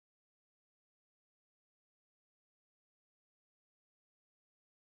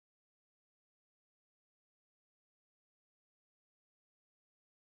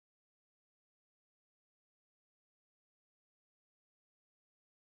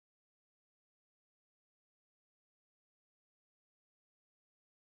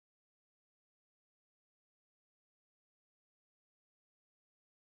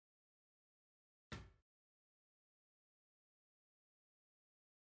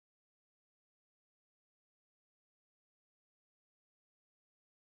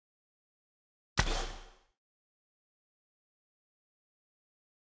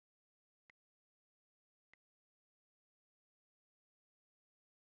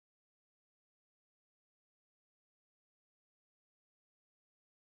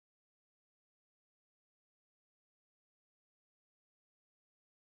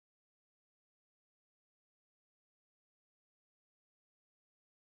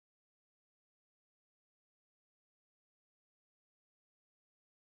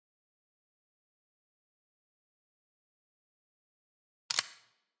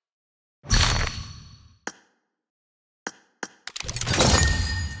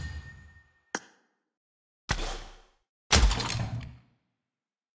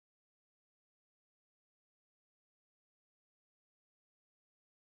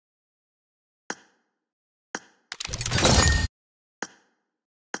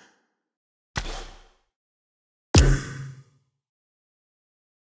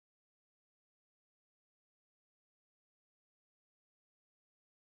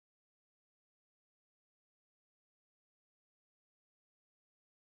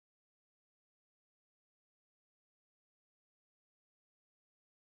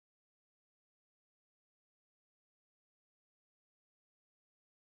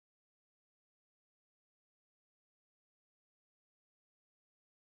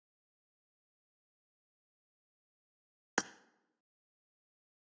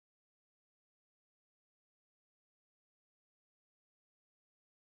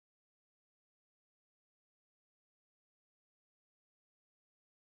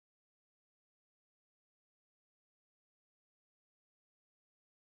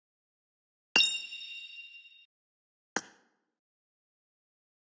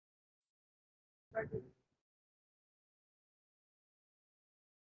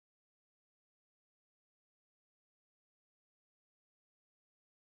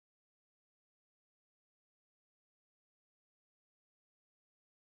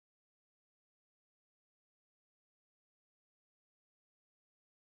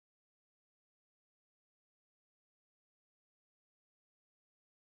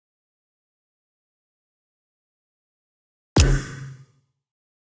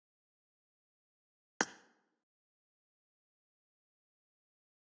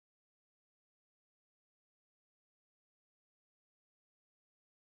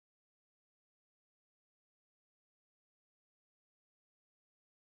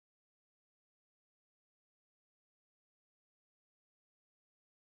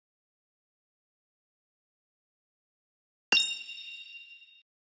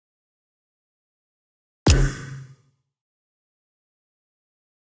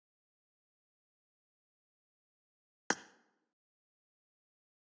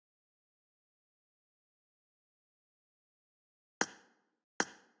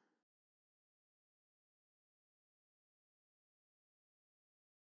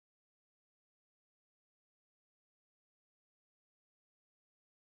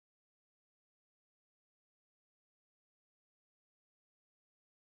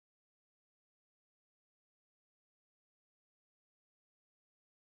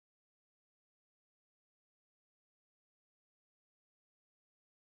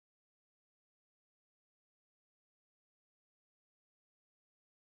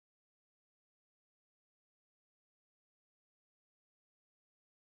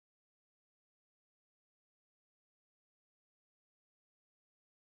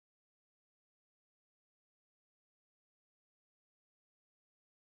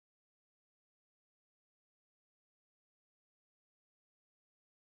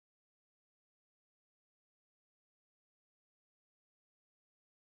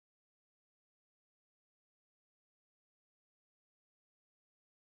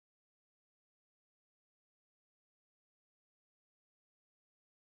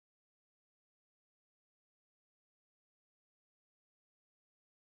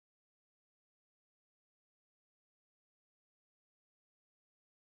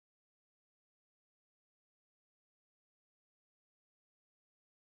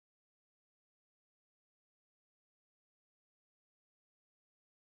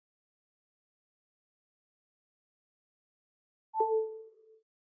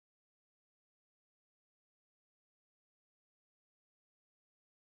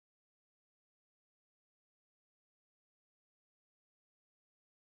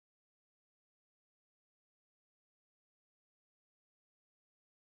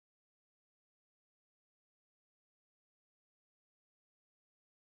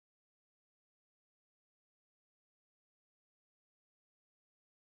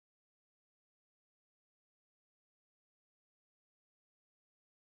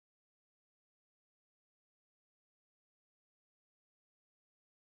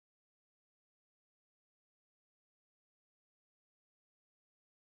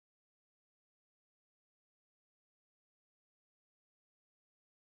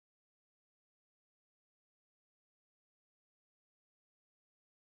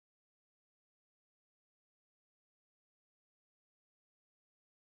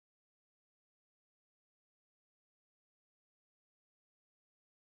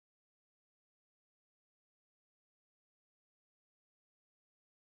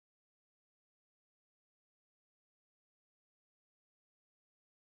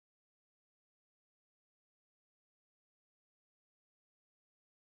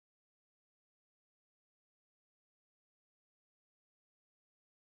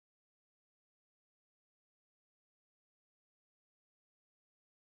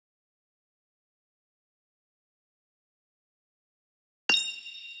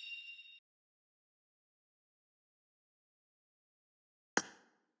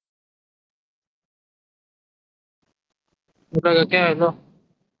बोला क्या है लो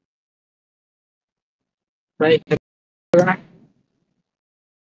भाई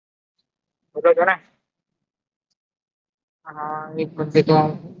बोला बोला हाँ एक बंदे को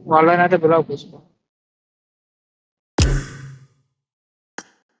वाला ना तो बुलाओ उसको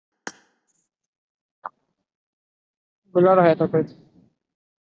बुला रहा है तो फिर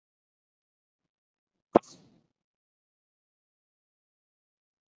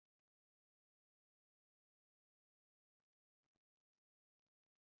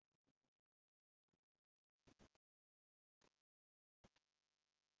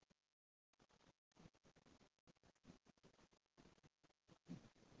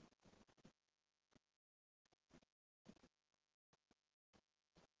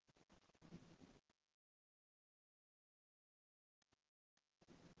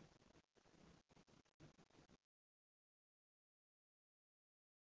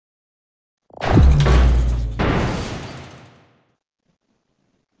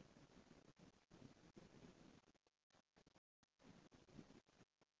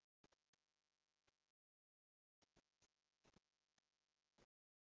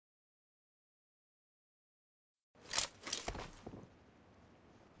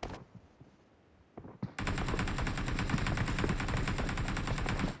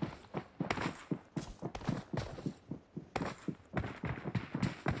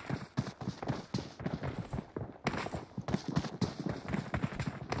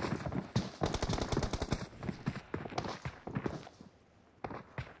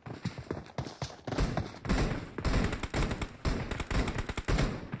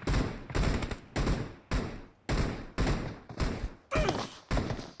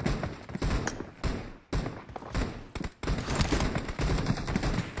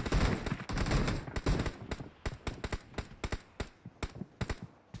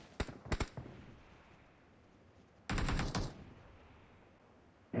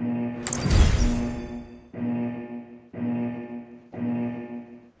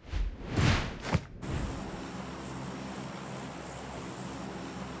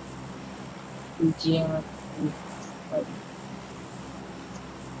BGMI.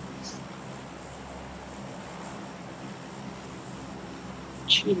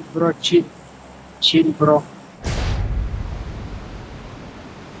 Chill, bro. Chill. Chill, bro.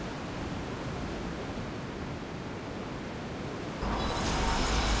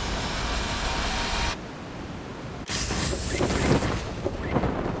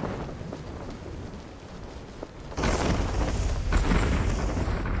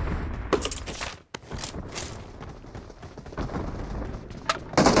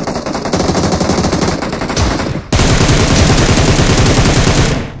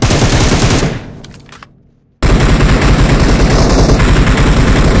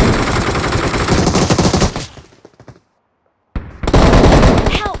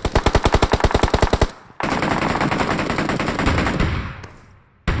 Help!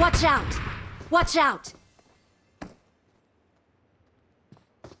 Watch out! Watch out!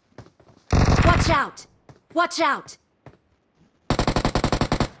 Watch out! Watch out!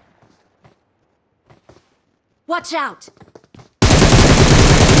 Watch out!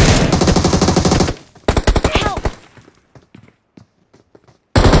 Help!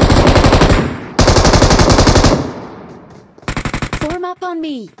 Form up on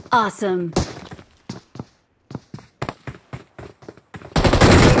me. Awesome.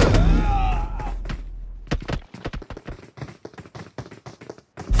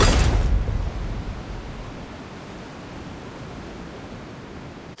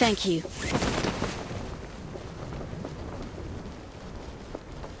 Thank you.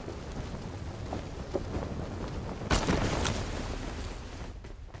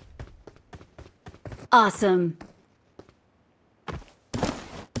 Awesome.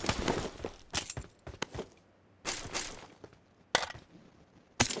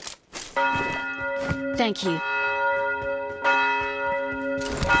 Thank you.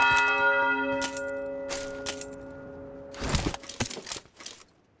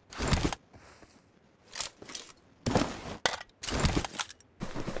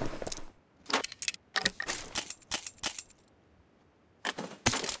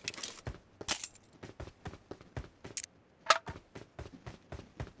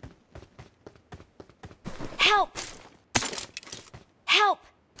 Help! Help!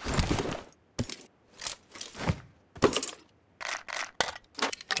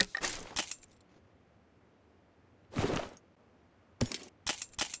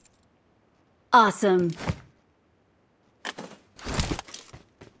 Awesome.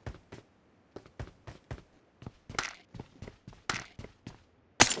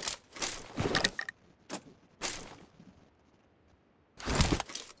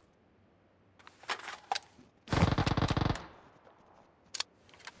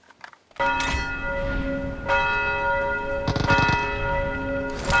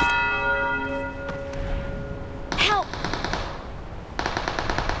 Help!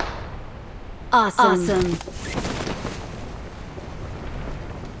 Awesome.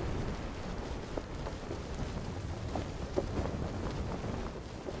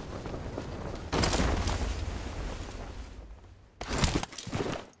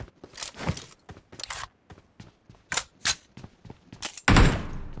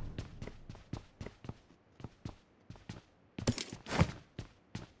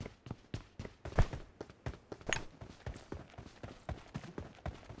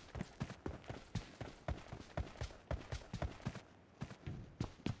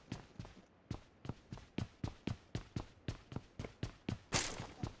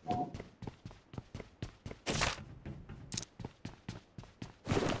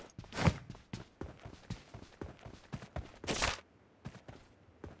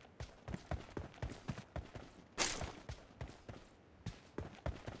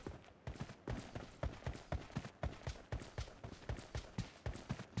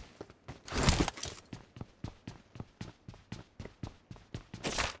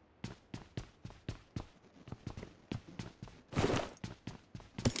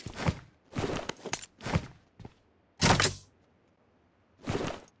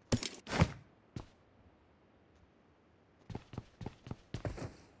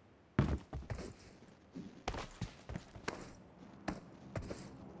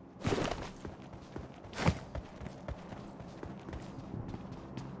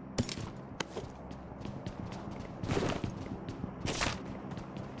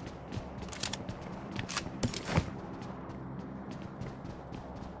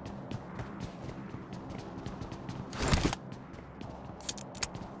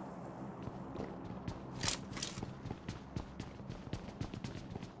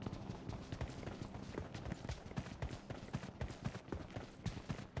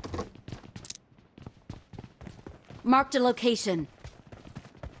 Marked a location.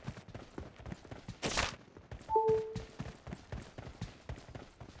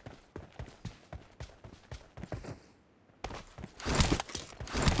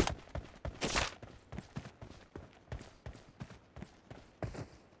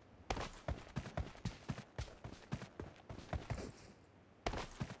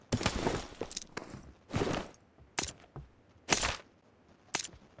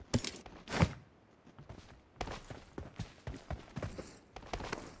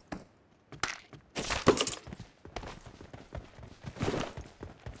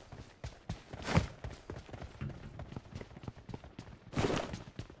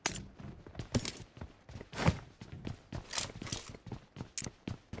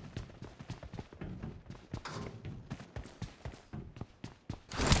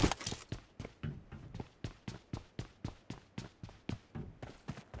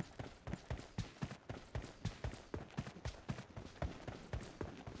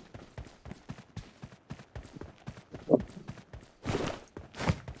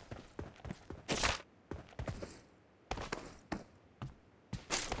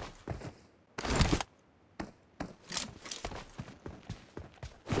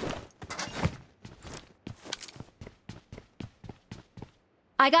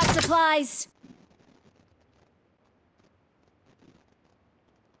 I got supplies.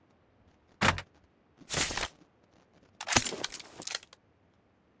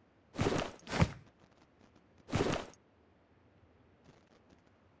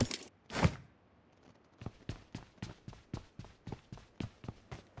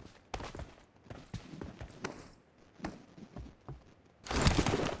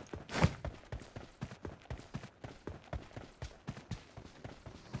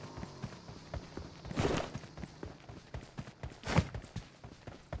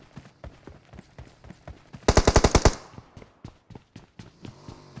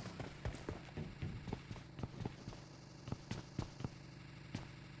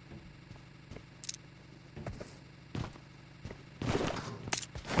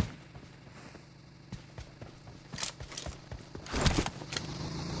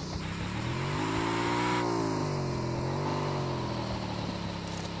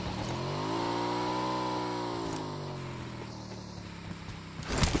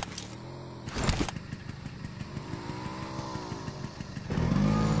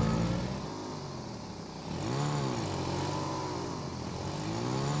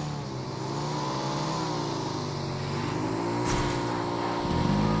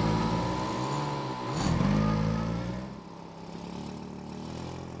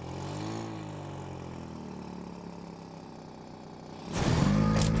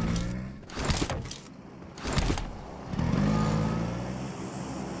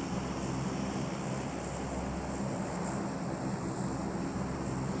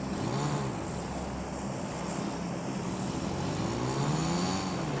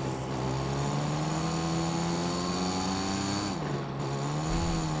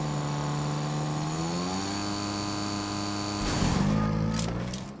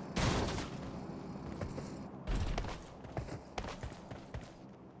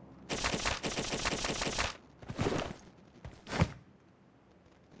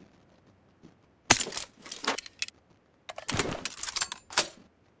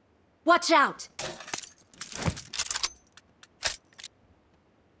 Watch out!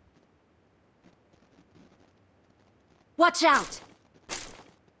 Watch out!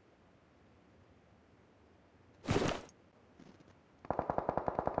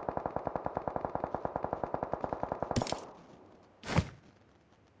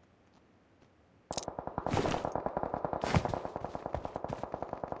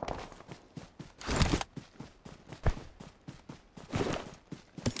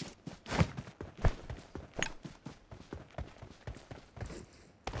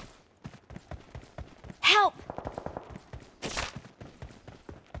 Help!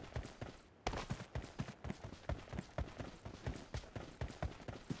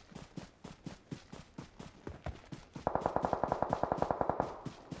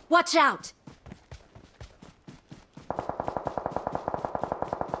 Watch out!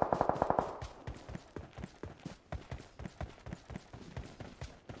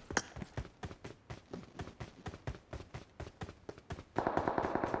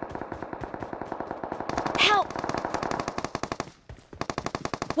 Help!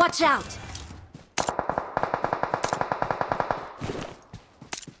 Watch out!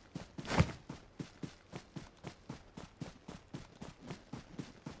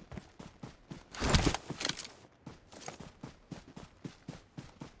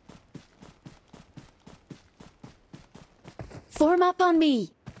 Form up on me.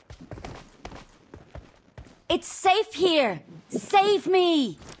 It's safe here. Save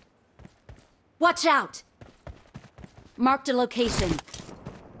me. Watch out. Marked a location.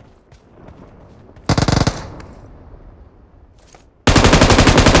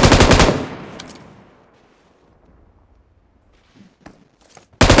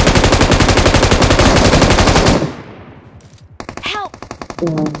 Help.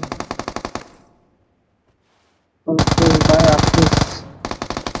 Okay, bye आपको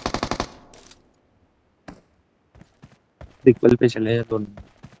दिक्कल पे चले हैं दोनों।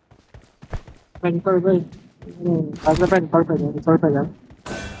 पेंकर भाई अगले पेंकर पे जा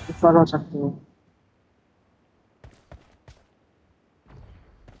ऊपर हो सकते हो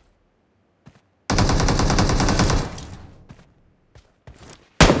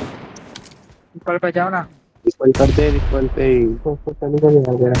ऊपर पे जाओ ना रिकॉल पे तो चली गई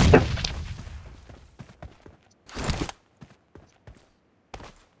आ गया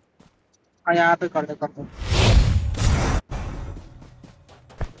हाँ यहाँ पे कर दो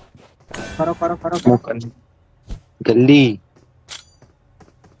करो जल्दी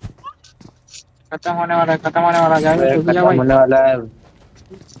खत्म होने वाला है जाएगा तो खत्म भाई होने वाला है।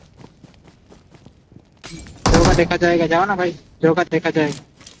 जो का देखा जाएगा जाओ ना भाई जो का देखा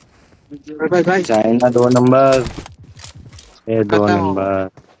जाएगा भाई चाइना 2 नंबर, ये 2 खत्म हो नंबर।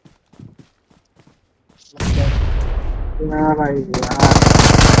 हाँ भाई यार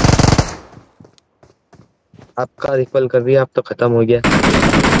आपका रिकॉल कर रही है, आप तो खत्म हो गया।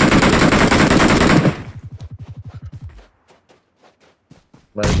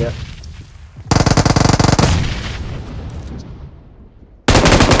 मर गया।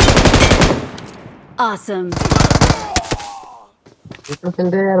 Awesome. तो चल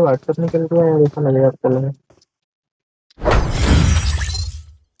रहा है यार व्हाट्सएप में चल रहा है यार ऐसा लगेगा चलो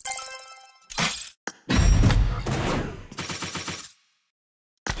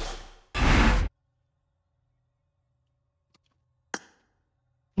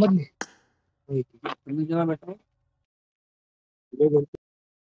मत जगह बैठो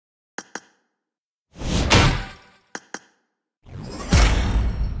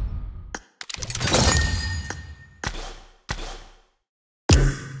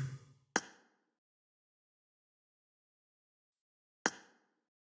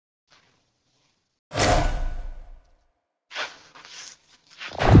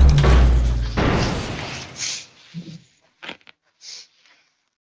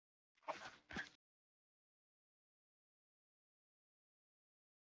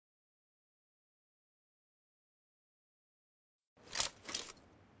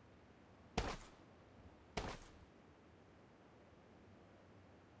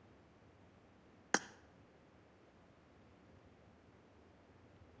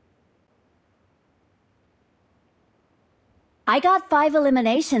I got 5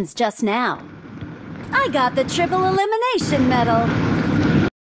 eliminations just now. I got the triple elimination medal.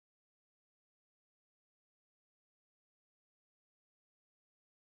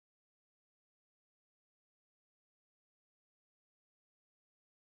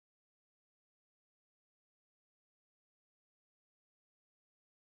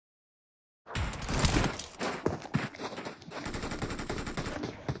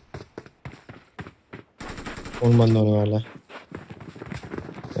 Phone बंद होने वाला है।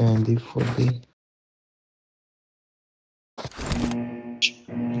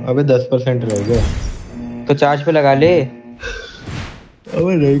 अबे 10% रह गया तो चार्ज पे लगा ले।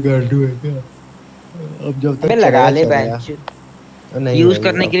 अबे नहीं गाड़ू है क्या अब जब तक अबे लगा ले चलेगा। बेंच नहीं यूज भाई,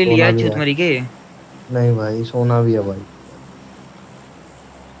 करने अब के लिए सोना लिया भी चूत है। मरी के। नहीं भाई सोना भी है भाई।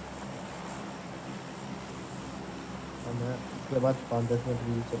 अब मैं उसके बाद 5-10 मिनट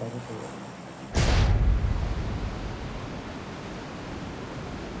रील चला के सो जाऊंगा।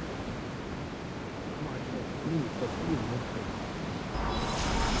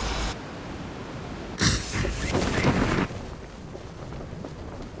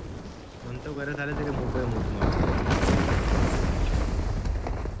 मन तो करे साले तेरे मुंह पे मुंह मार।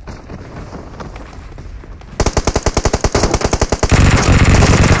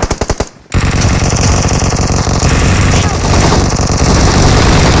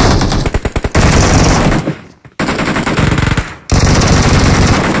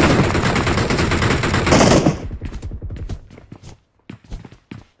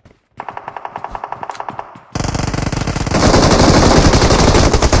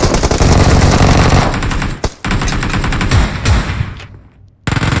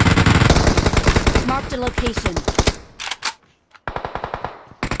 Marked a location.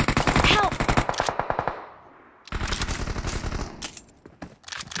 Help!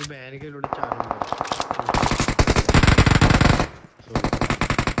 बहन के लोड़े 4 नंबर।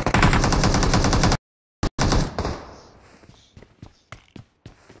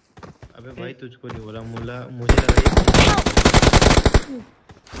 अबे भाई तुझको नहीं बोला मुला मुझे लगा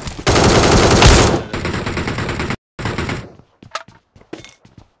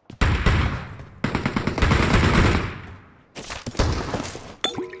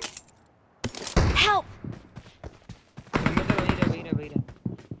Help! वही रहा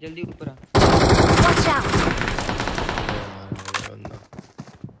जल्दी ऊपर आ। Watch out!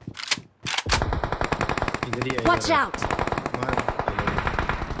 इधर ही Watch out! मार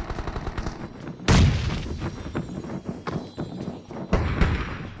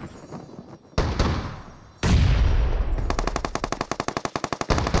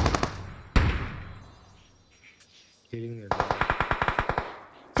हीलिंग दे दो।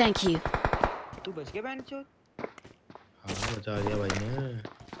 Thank you. तू बच गया बहन चोद। हाँ बचा दिया भाई ने।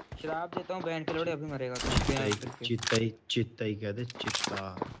 शराब देता हूँ बहन के लोड़े अभी मरेगा। चित्ता ही कहते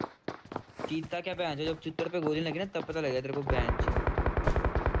चित्ता। चीता क्या बहन चोद, जब चित्तर पे गोली लगी ना तब पता लगा तेरे को बहन चोद।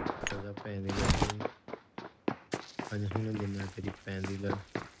 तेरा पैंदी लगी आज हमने देना तेरी पैंदी लग।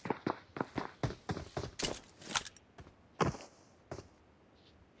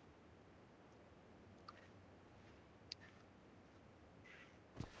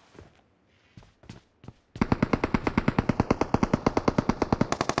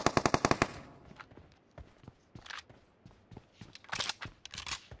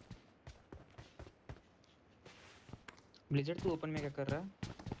 ब्लिजर्ड तू ओपन में क्या कर रहा है?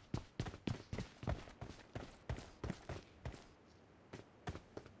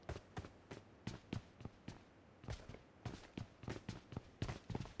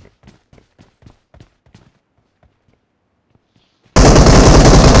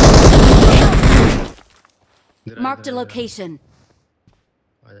 Marked a location.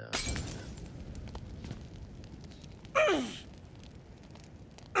 आजा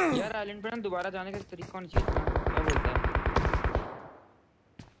यार आइलैंड पे ना दोबारा जाने का तरीका कौन चाहिए था? क्या बोलता है?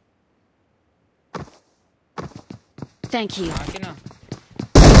 Thank you. आके ना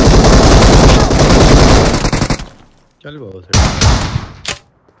चल बहुत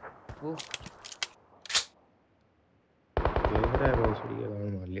वो देख रहा है बहुत सड़ी के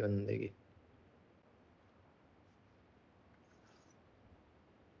गाँव मार लिया बंदे की।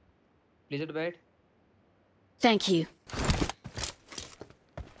 ब्लिजर्ड बैठ। Thank you.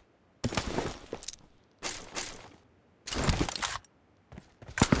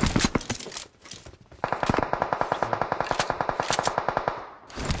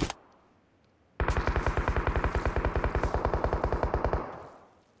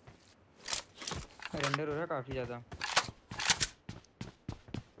 रेंडर हो रहा है काफी ज्यादा।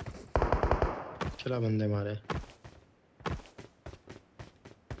 चला बंदे मारे।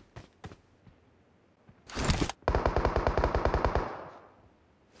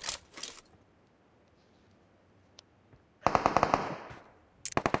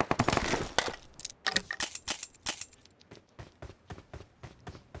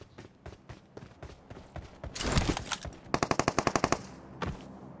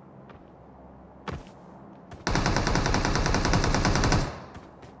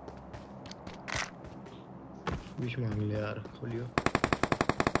 विश मांग ले यार खोलियो।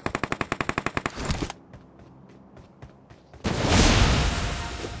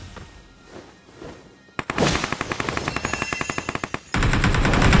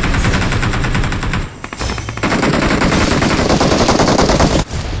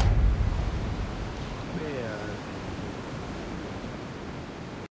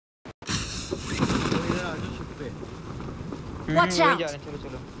 Watch वही out. जा रहे हैं, चलो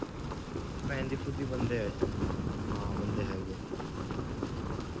चलो। पैंदी फुद्दी बंदे हैं। हाँ बंदे हैं ये।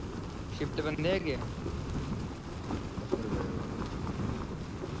 शिफ्ट बंदे हैं क्या?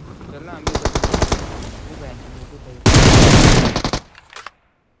 चलना हम भी वो बहन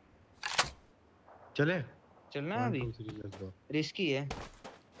चले चलना है अभी। रिस्की है।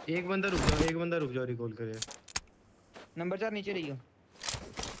 एक बंदा रुक जाओ रिकॉल करे। नंबर 4 नीचे रहियो।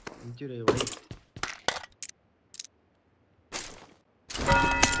 नीचे रहियो भाई।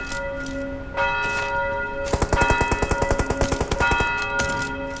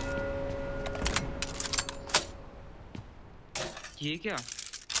 ये क्या?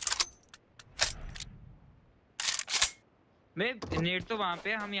 मैं नेट तो वहां पे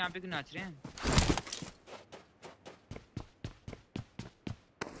है, हम यहाँ पे क्यों नाच रहे हैं?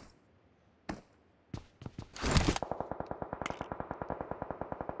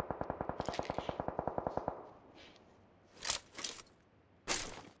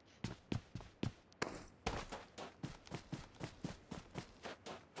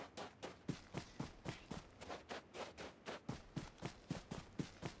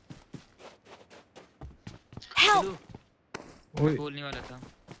 Help! मैं बोलने वाला था।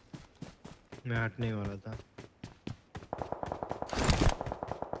 मैं हटने वाला था।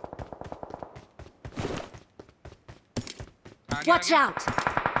 Watch out!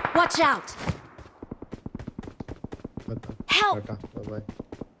 Watch out! Help! Tata bye bye.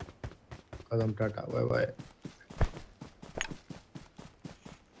 कदम टाटा बाय बाय।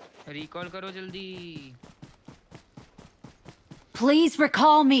 रिकॉल करो जल्दी। Please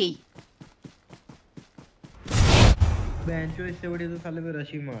recall me. बेंचो इससे बड़ी तो साले पे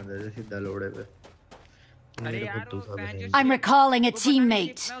रशी मार देते सीधा लोड़े पे। अरे मेरे यार को वो दूसरा भी बेंच नहीं। I'm recalling a वो पता नहीं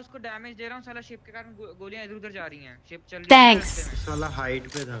teammate. मैं उसको डैमेज दे रहा हूँ साला शिप के कारण गोलियां इधर उधर जा रही हैं। शिप चल रही है Thanks. रास्ते में। साला हाइट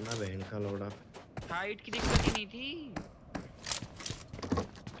पे था ना बहन का लोड़ा। हाइट की दिक्कत ही नहीं थी।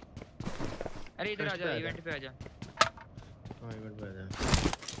 अरे इधर आ जा, इवेंट पे आ जा। हाँ इवेंट पे आ जा।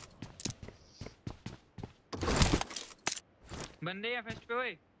 बंदे या फेस्ट पे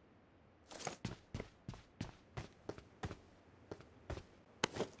ओए।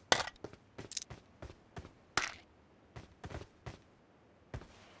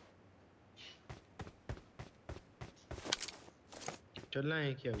 चलना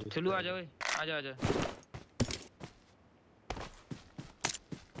है क्या? चलो आ जा ओए, आ जा आ जा।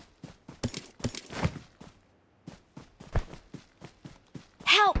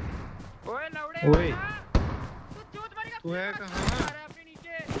 Help! ओए लौड़े ओए तू चूत मारेगा। तू है कहाँ? अपने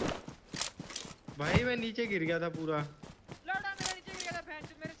नीचे भाई मैं नीचे गिर गया था पूरा। लौड़ा मेरा नीचे गिर गया था। बहन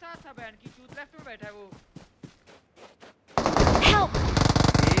मेरे साथ था। बहन की चूत लेफ्ट में बैठा है वो। Help!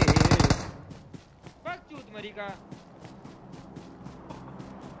 बस चूत मरी का।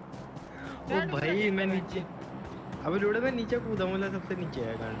 ओ भाई मैं नीचे। अबे लोड़े मैं नीचे कूदा हूँ, सबसे नीचे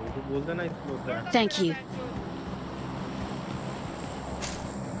है गांडू। तू बोलता ना एक्सप्लोर कर। Thank you.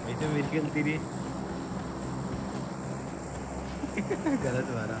 ऐसे मेरी गलती रही। गलत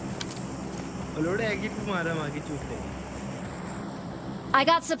मारा। और लोड़े एग्जिट को मारा माँ की चूत से। I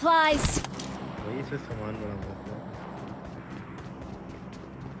got supplies. वही इसमें सामान बड़ा मस्त है।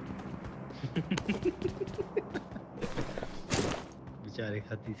 बेचारे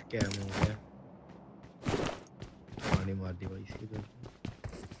खाती स्कैम हो गया। पानी मार दी भाई इसकी तो।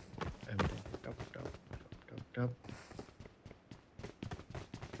 टप टप टप टप।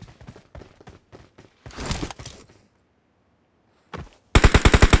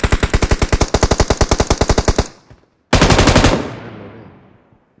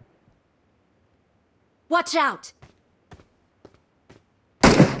 Watch out!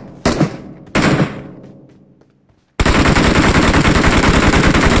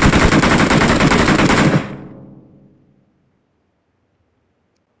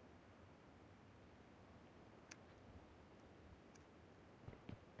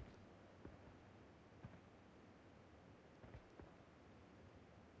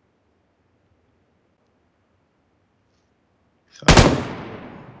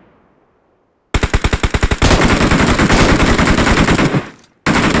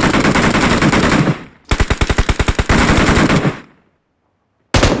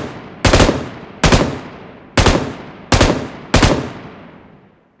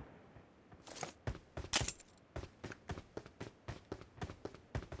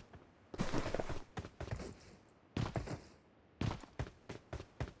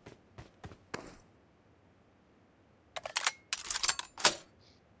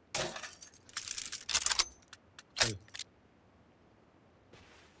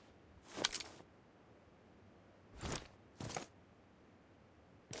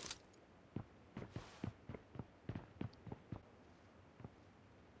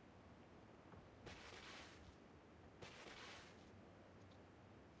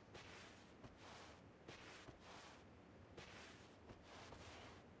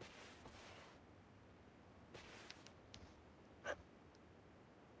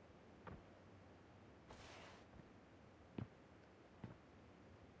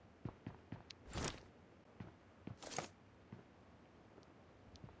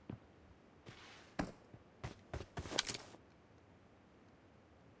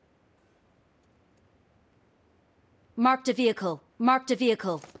 Marked a vehicle. Marked a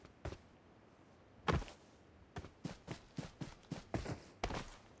vehicle.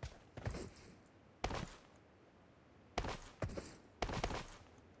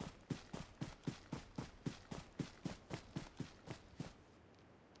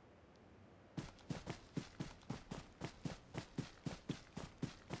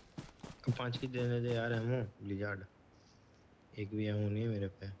 पांच की देने दे यार एमो ब्लिजार्ड। एक भी एमो नहीं है मेरे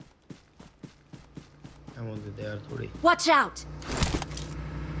पे। एमो दे दे यार थोड़ी। Watch out!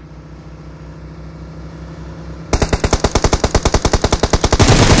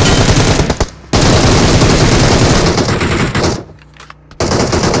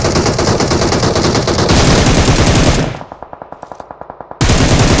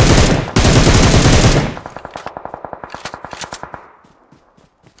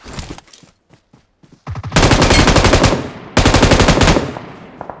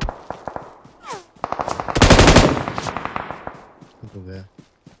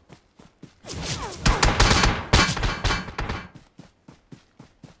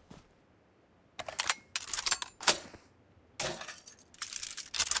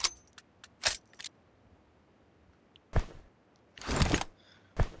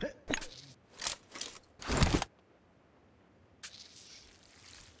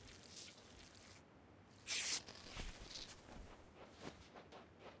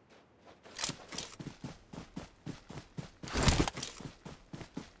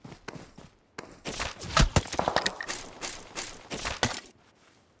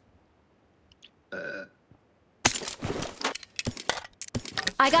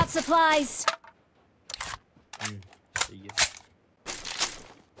 I got supplies. सही है।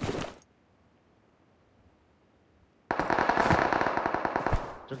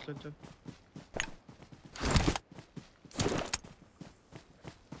 चल चल चल।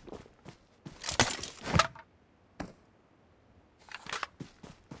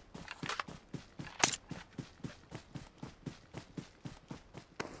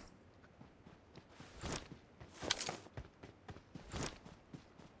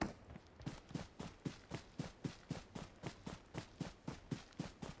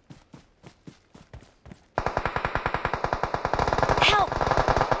 Help!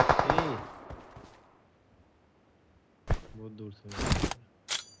 बहुत दूर से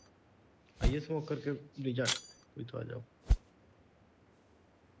आइए स्मोक करके ले जा कोई तो आ जाओ।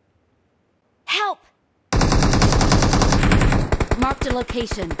 Help! Marked a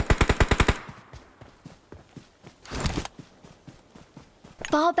location.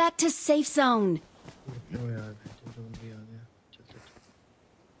 Fall back to safe zone. ओ यार जोन भी आ गया। चल चल चल।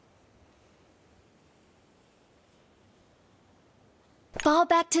 Fall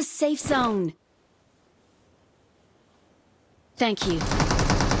back to safe zone. Thank you.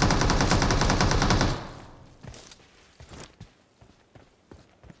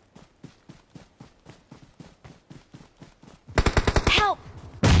 Help!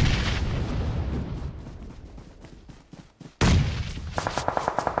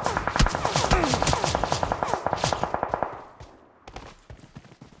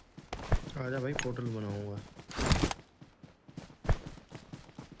 आजा भाई पोर्टल बनाऊंगा।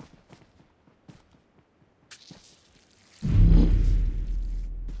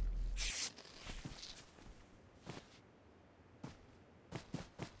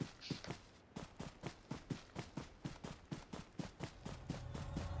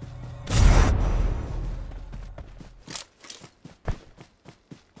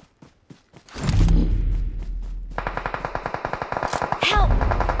 Help!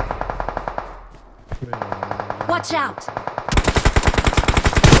 Watch out!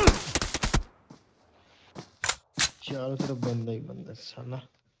 चारों तरफ बंदा ही बंदा साला।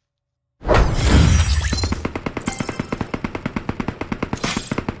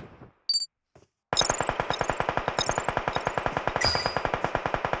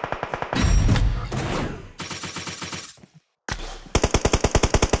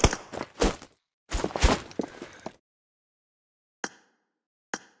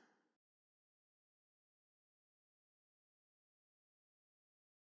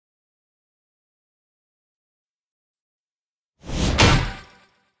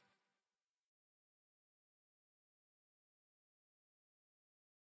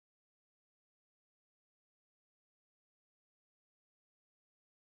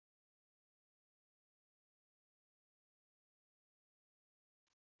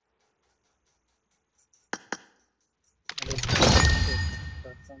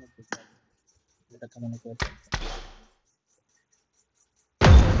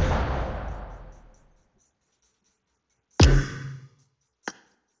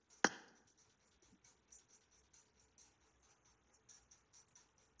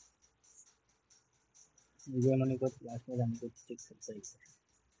 मुझे उन्होंने कहा क्लास में जाने को चेक करता है।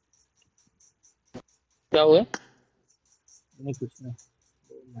 क्या हुआ? नहीं कुछ नहीं,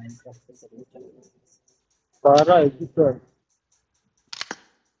 माइनक्राफ्ट पे सर्वर चल रहा है। सारा एडिटर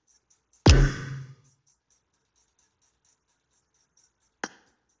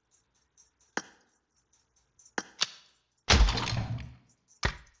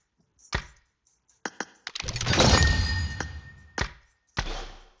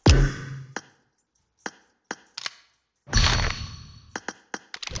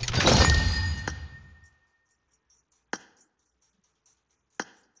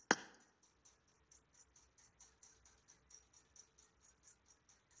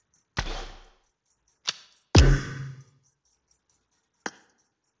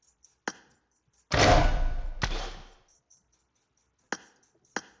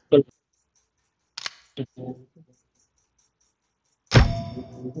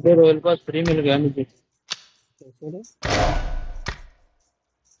मुझे रॉयल पास फ्री मिल गया मुझे। कैसे रे?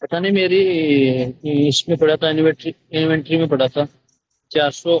 पता नहीं मेरी इसमें पड़ा था, इन्वेंट्री में पड़ा था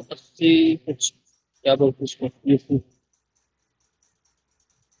 480 कुछ, क्या बोलते उसको,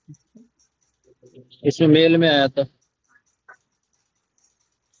 इसमें मेल में आया था।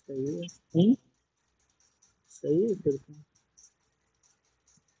 सही है, हम्म? सही है फिर तो।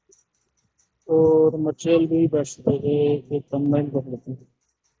 और मटेरियल भी बस कंबाइन कर लेते हैं।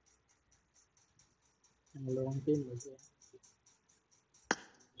 हम लोगों के मजे,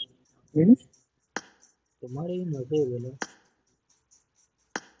 हम्म? तुम्हारे ही मजे बोलो।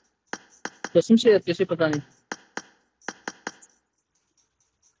 कसम से यार, किसे पता नहीं।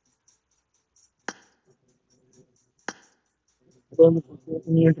 तो मैं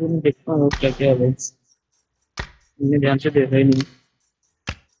इंटरव्यू में देखता हूँ क्या क्या है, मैंने ध्यान से देखा ही नहीं।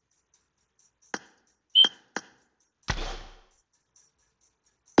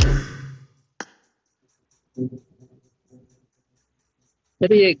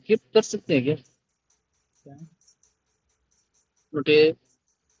 अरे ये गिफ्ट कर सकते हैं क्या? क्या छोटे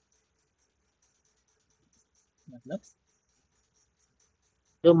मतलब?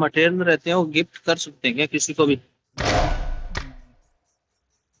 जो मटेरियल में रहते हैं वो गिफ्ट कर सकते हैं क्या किसी को भी?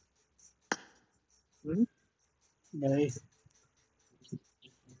 हम्म? नहीं।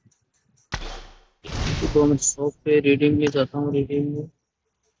 तो 2 मिनट शॉप पे रीडिंग में जाता हूँ, रीडिंग में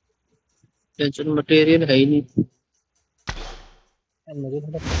टेंशन मटेरियल है ही नहीं। यार मुझे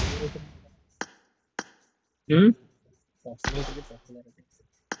थोड़ा पॉपुलैरिटी में हम्म। पॉपुलैरिटी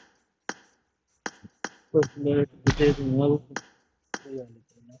तो मैं दे दूंगा वो। कोई वाली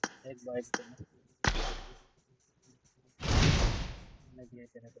देना, एक बाइक देना, मैंने दिया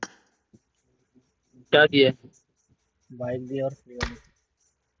तेरे को। क्या दिया? बाइक दी और फ्री वाली।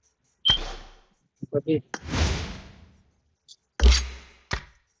 अभी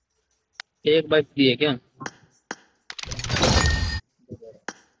एक बाइक दी है क्या? दे दे रहा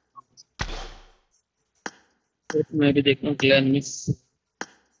एक मैं भी देखता हूँ क्लैन में।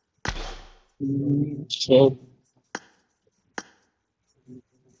 शॉप हूँ।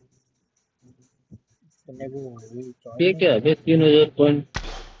 तूने वो ज्वाइन ये नहीं क्या किया? है? 3,000 पॉइंट।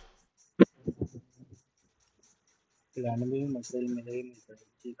 प्लान में भी मटेरियल मिलेगा ही मिलता है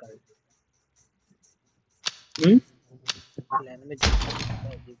जी कार्ड। हम्म। प्लान में जी कार्ड मिलता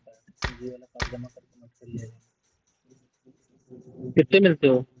है, जी कार्ड, जी वाला कार्ड जमा करके मटेरियल ले लेना। कितने मिलते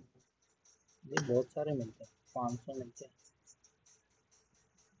हो? ये बहुत सारे मिलते हैं, 500 मिलते हैं।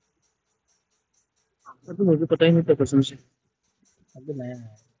 तो मुझे पता ही नहीं था कसम से। अभी नया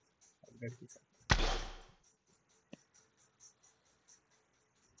है अपडेट के साथ।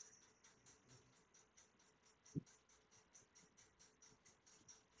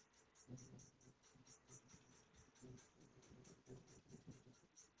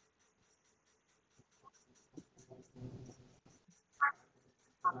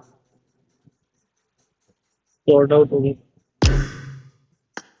 सॉर्ट आउट हो गई।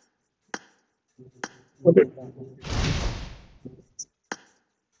 अबे, न्यू पॉपुलैरिटी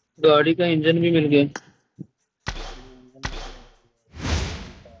गाड़ी का इंजन भी मिल गया। न्यू इंजन मतलब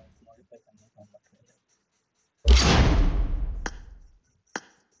गाड़ी का मॉडिफाई करने का मटेरियल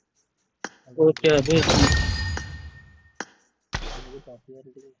है। और क्या है इसमें? मुझे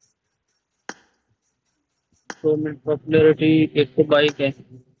पॉपुलैरिटी 2 मिनट पॉपुलैरिटी। एक तो बाइक है।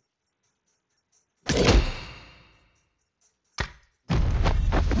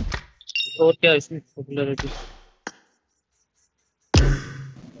 और क्या है इसमें पॉपुलैरिटी?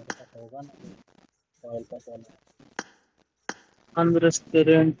 मेरे पास होगा ना, रॉयल पास वाला।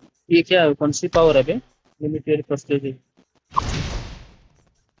 अनरेस्टोरेंट। ये क्या है? कौन सी पावर है बे? Limited percentage.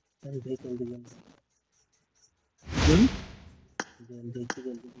 जल्दी जल्दी गेम हम्म। जल्दी जल्दी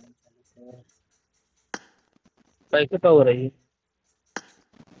गेम चालू कर। बाइक का पावर है ये?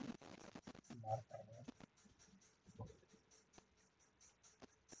 मार पाएगा।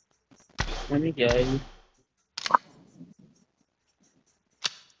 यानी क्या है ये?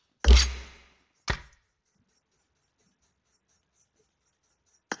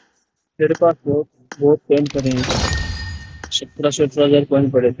 तेरे पास बहुत बहुत कॉइन पड़े हैं। 17-18 हजार कॉइन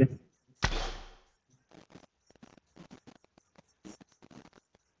पड़े थे।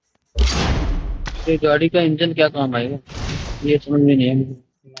 ये गाड़ी का इंजन क्या काम आएगा? ये समझ में नहीं है मुझे।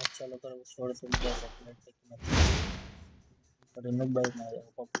 मैच चालू कर, वो छोड़ तुम जाए पॉपुलैरिटी की मैच। पर रिमिक बाइक में आ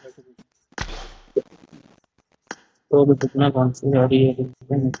जाएगा पॉपुलैरिटी। तो अभी कितना कौन सी गाड़ी है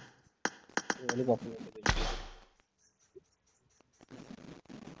देखते हैं। ये वाली पॉपुलैरिटी भी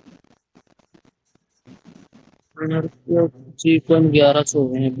जी कौन 1100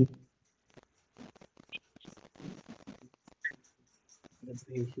 हुए हैं अभी।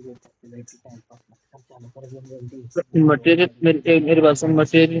 इसी को पॉपुलैरिटी का इम्पोर्टेंट चालू कर गेम जल्दी। मैं बहुत मटेरियल सारी मेरे पास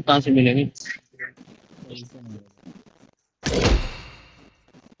मटेरियल कहाँ से मिलेंगे? कहीं से नहीं मिलेगा।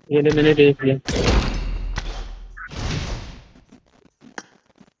 ये ले मैंने देख लिया।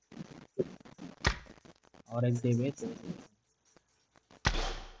 और एक देवे तो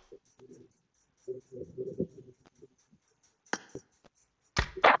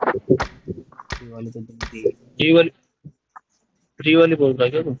ये वाली तो तुम दी। जी वाली फ्री वाली बोल रहा है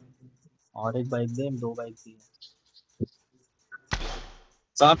क्या तू? और एक बाइक दे, दो बाइक दी है।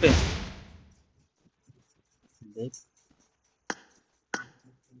 कहाँ पे? देख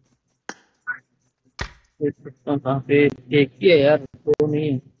कहाँ पे? एक ही है यार, दो नहीं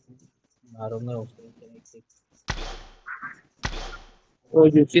है। मारूंगा उसको एक। वो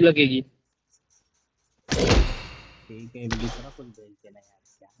यूसी लगेगी। ठीक है इबली थोड़ा कुछ भेज देना यार,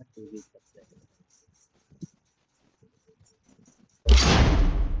 क्या तू भी करते है।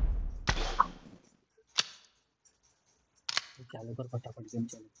 चालू कर फटाफट गेम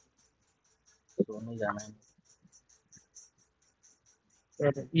चलो, दोनों जाना है।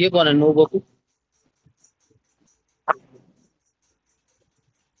 ये कौन है, नो बकू?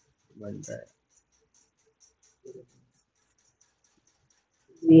 बनता है।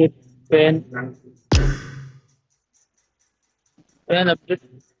 ये पेन पेन अपडेट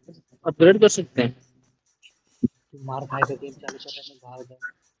अपग्रेड कर सकते हैं। तू मार खाएगा, गेम चालू कर रहा है, भाग जा।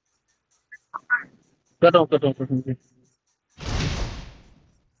 कर रहा हूँ।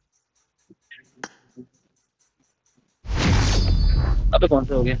 अबे कौन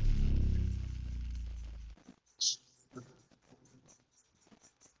सा हो गया?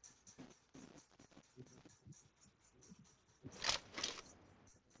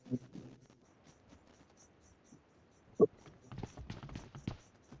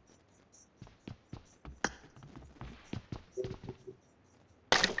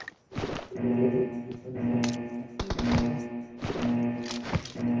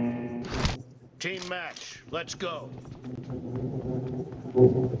 Team match, let's go.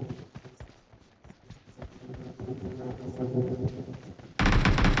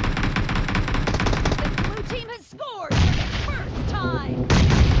 The blue team has scored for the first time.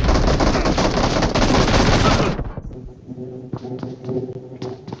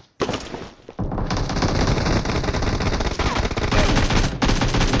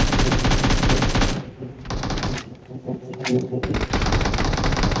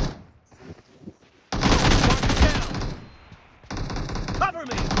 Cover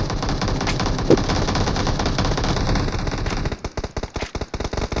me!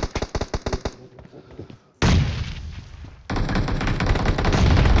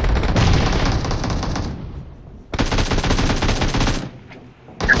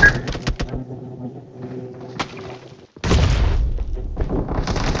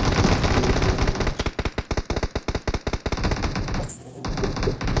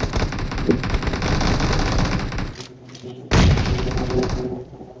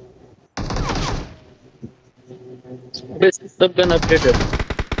 अबे सब गन अपडेट है।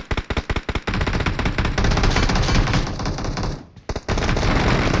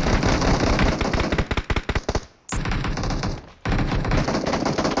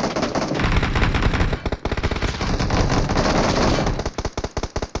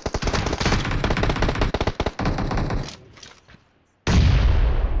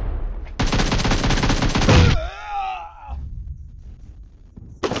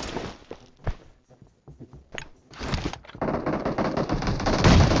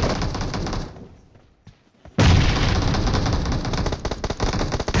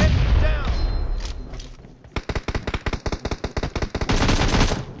 Enemy down!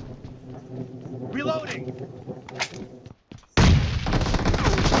 Reloading!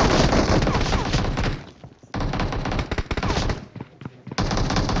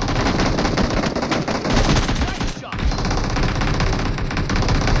 Nice shot!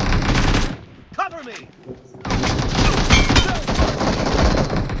 Cover me!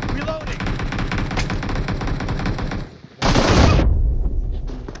 Reloading!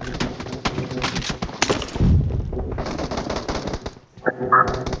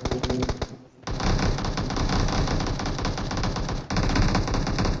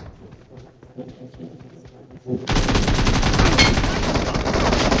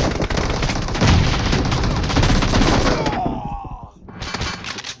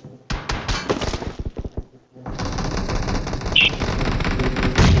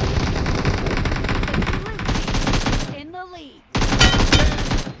 In the lead.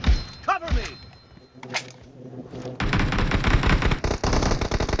 Cover me!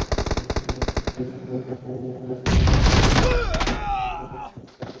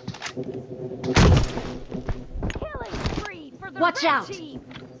 Killing spree for the Watch red out. team.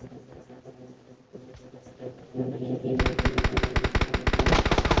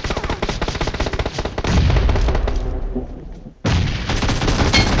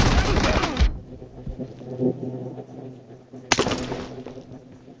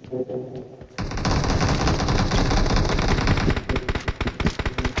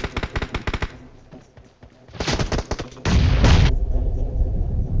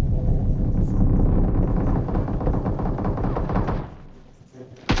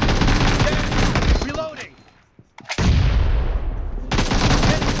 Reloading!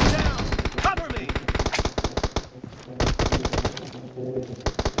 Enemy down! Cover me!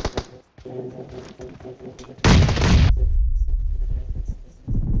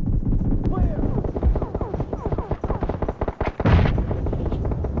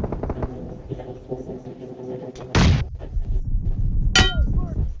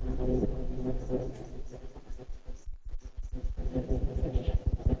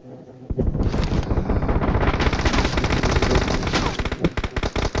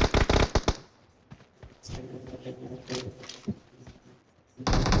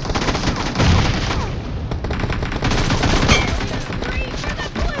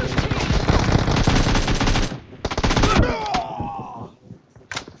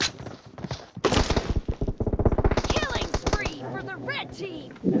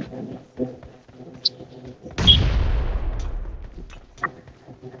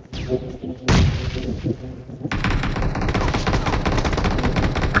 Is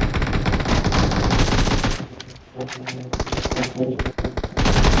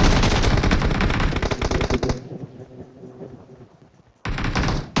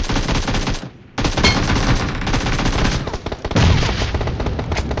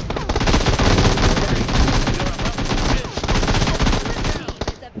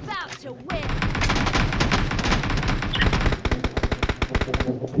about to win.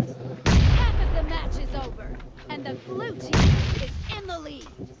 Half of the match is over, and the blue team is in the lead.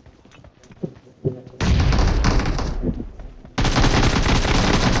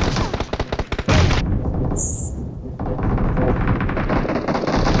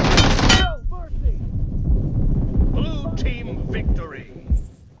 No mercy. Blue team victory.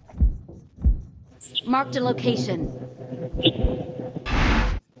 Marked a location.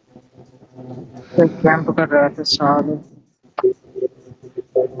 Camp कर रहे थे साले।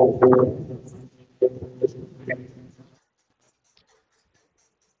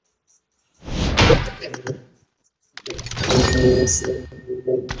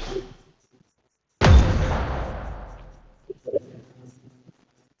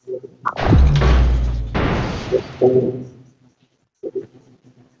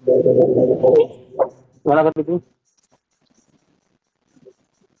 बड़ा कर दू।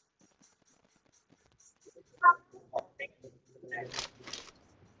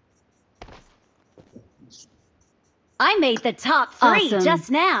 I made the top 3 just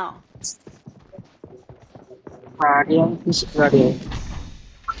now. गाड़ियाँ किस गाड़ियाँ?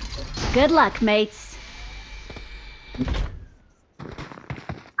 Good luck, mates.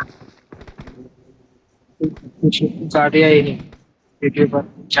 कुछ गाड़ियाँ ही नहीं वीडियो पर।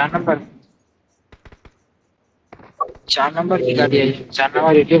 4 नंबर की गाड़ी आई। 4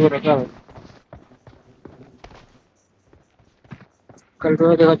 नंबर रेडियो पर रखा है। कल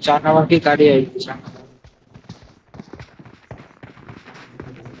तो देखो 4 नंबर की गाड़ी आई।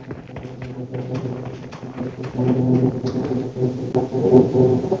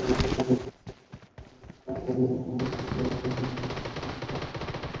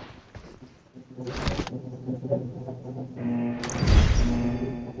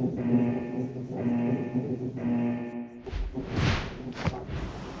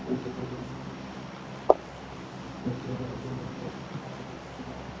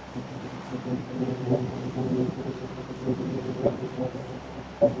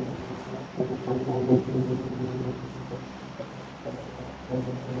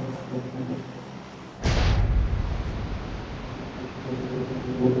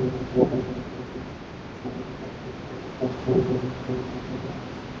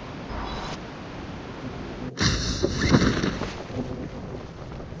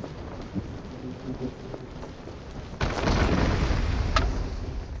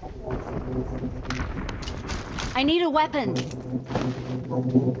 I need a weapon.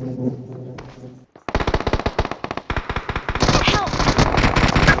 Help!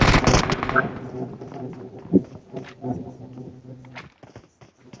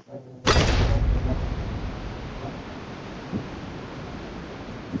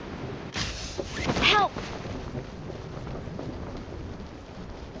 Help!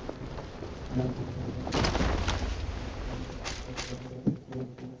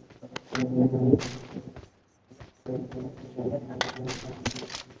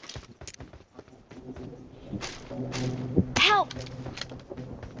 Help!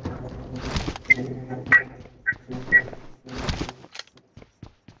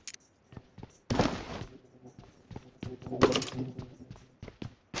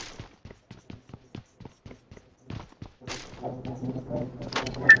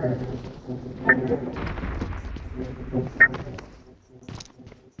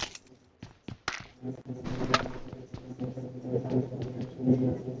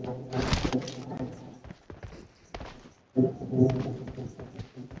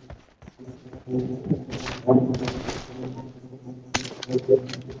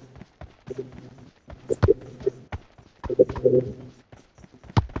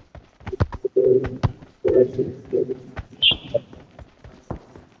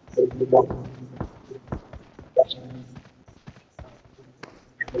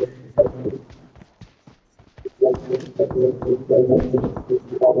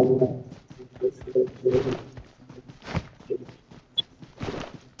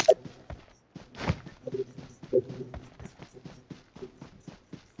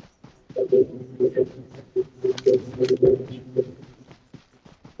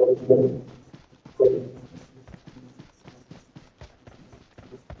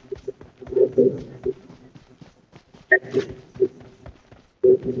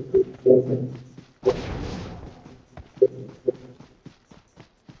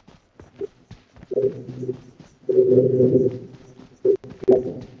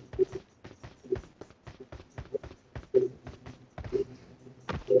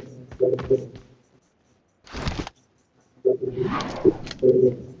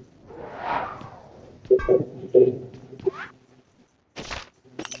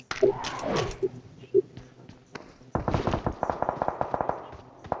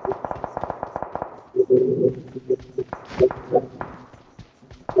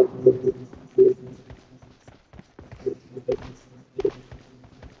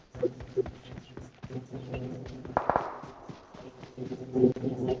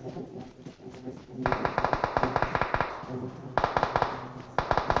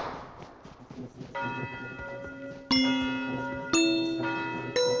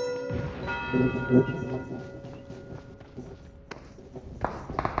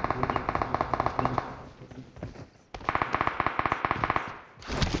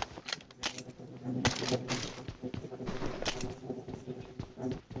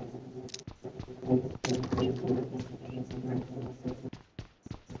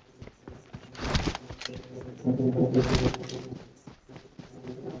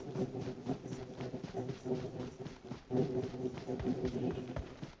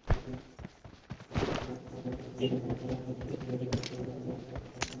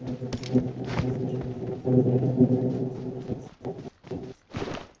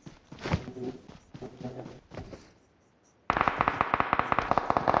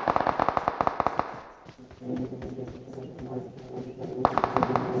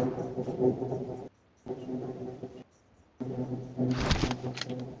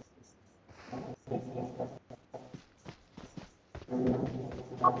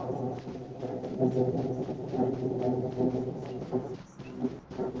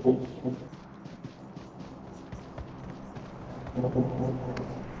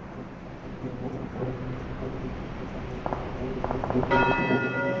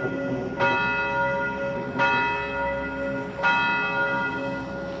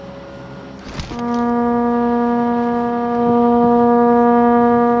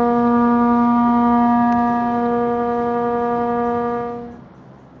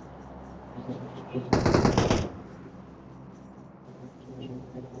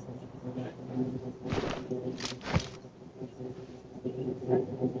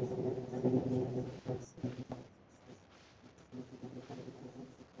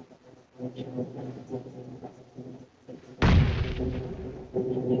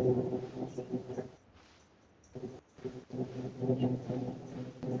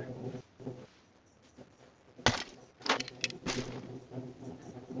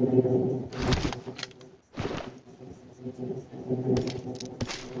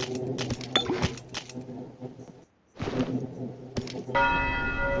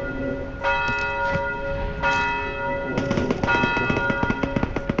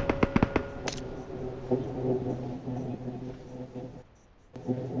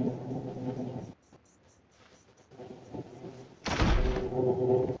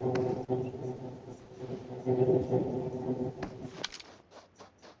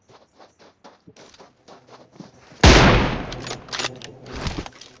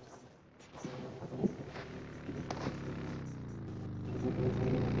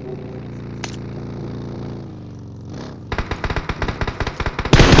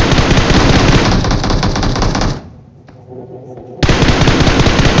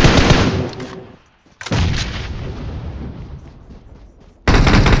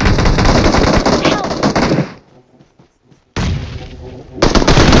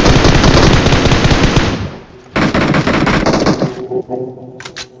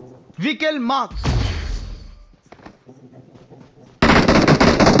 Vehicle marks.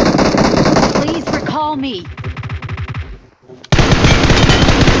 Please recall me.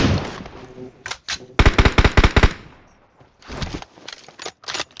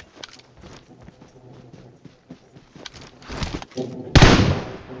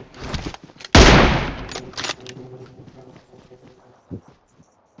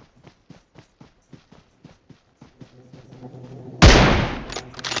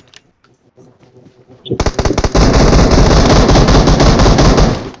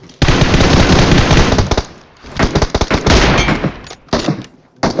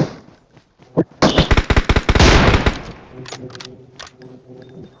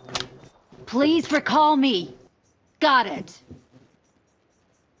 Please recall me. Got it.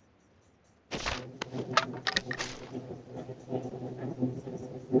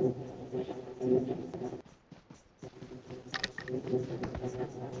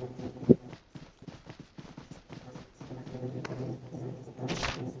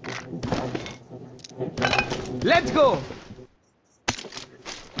 Let's go.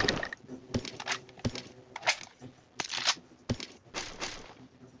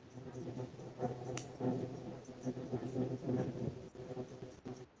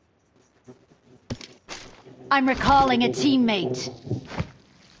 I'm recalling a teammate.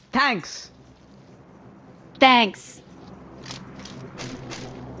 Thanks. Thanks.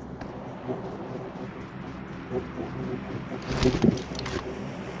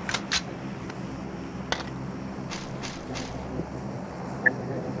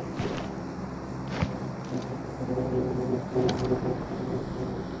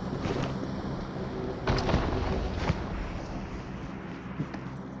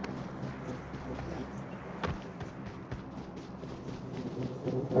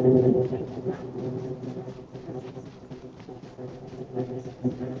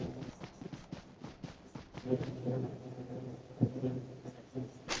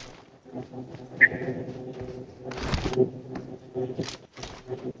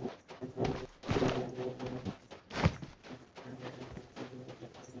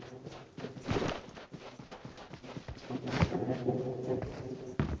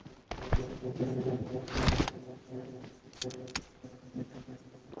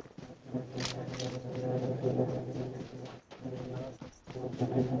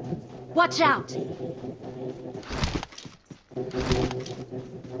 Watch out!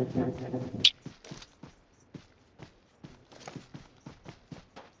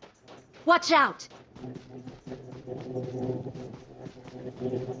 Watch out!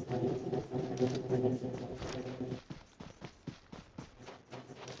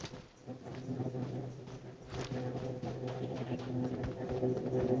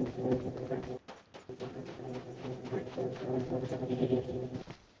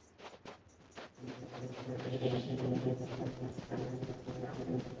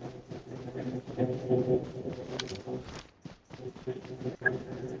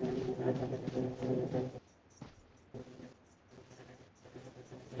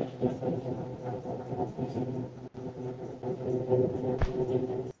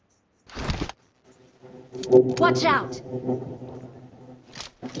 Watch out!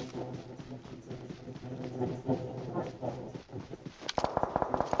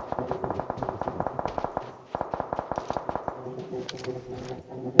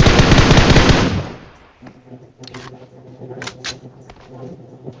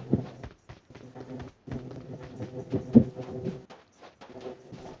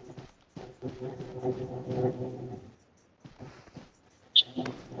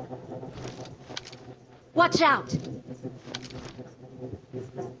 Watch out!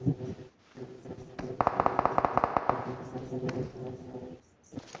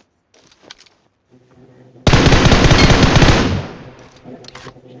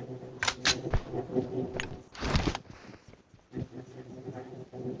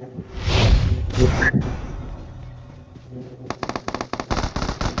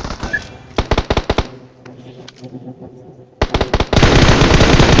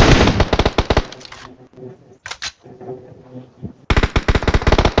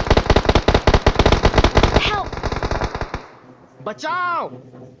 बचाओ.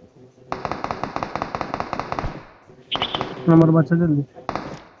 Number बचा जल्दी.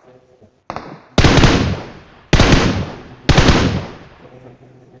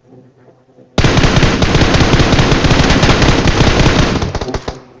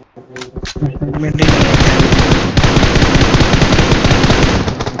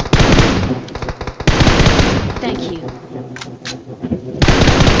 Thank you.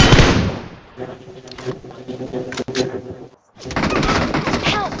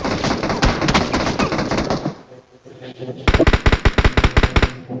 Help!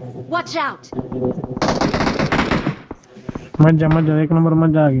 Watch out! मत जा एक number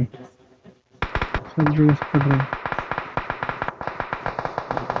मत जा आगे. सब जगह से पड़ रहा है.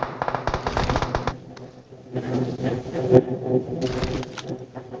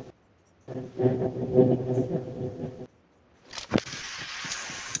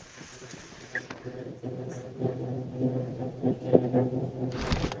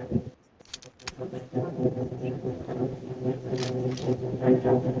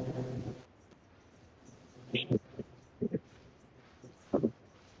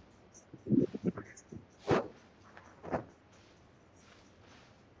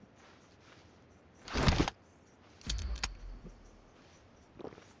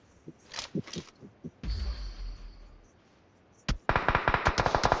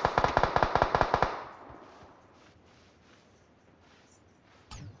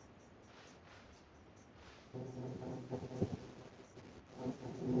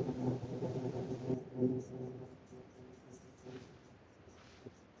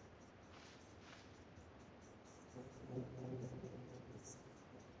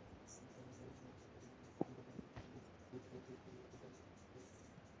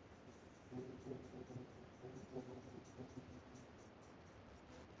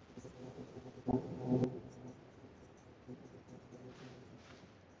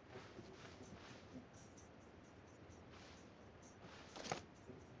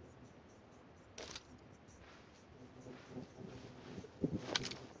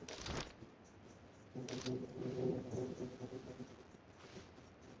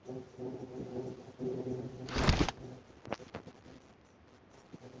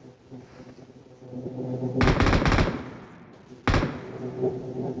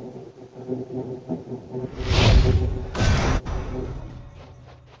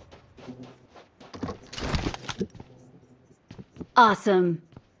 Awesome.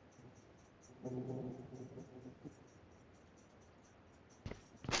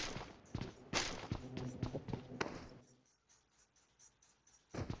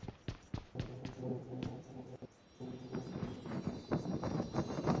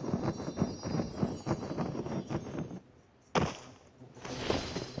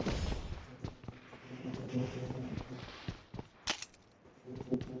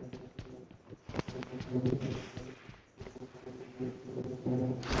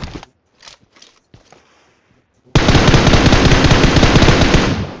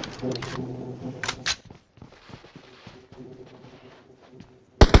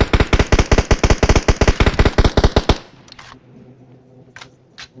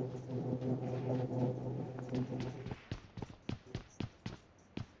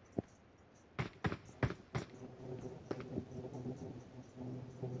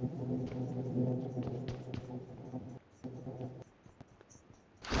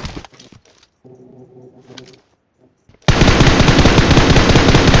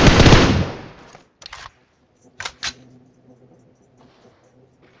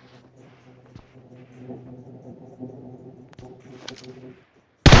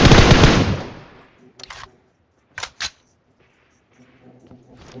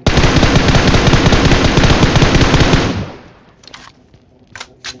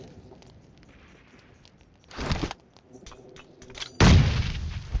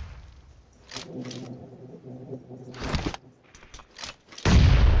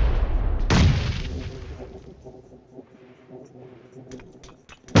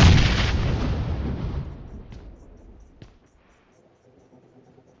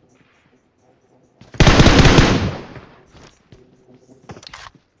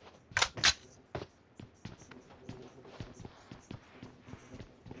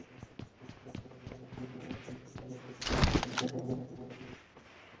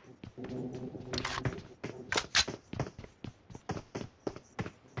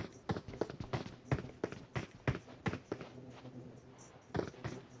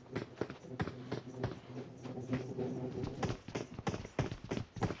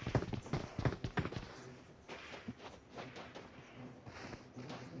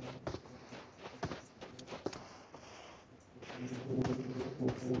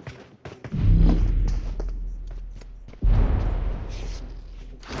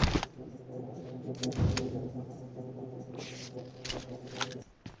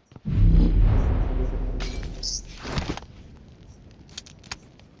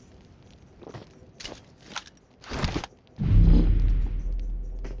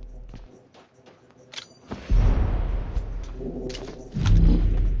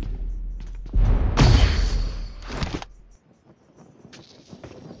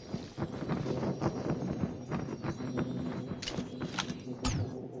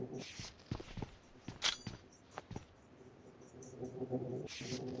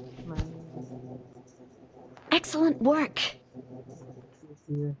 Excellent work.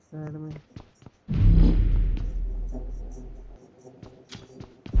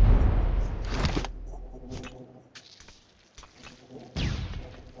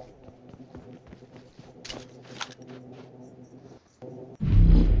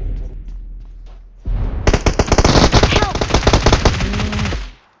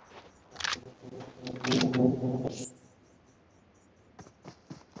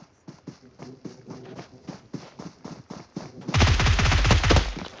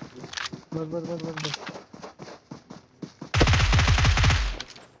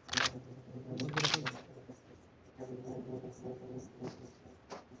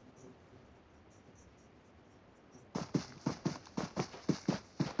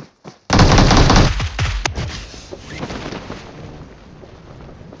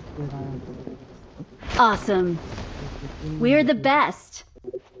 Awesome. We're the best.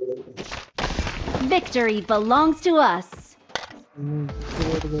 Victory belongs to us.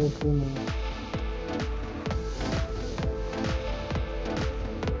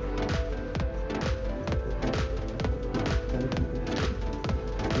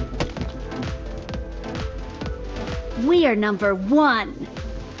 We are number one.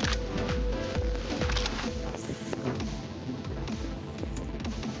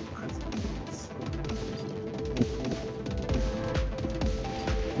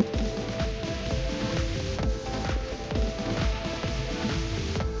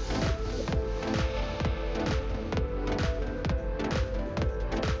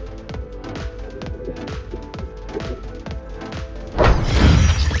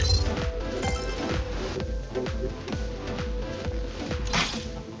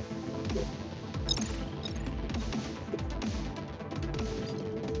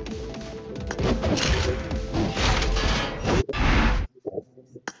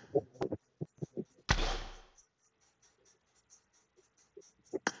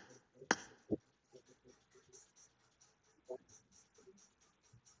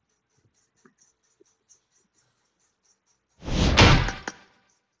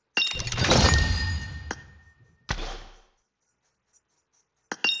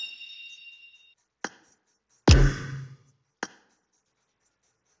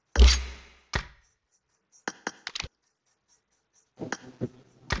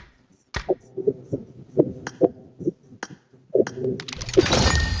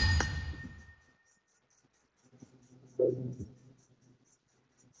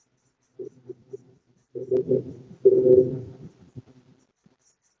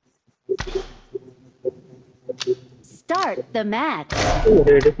 the match.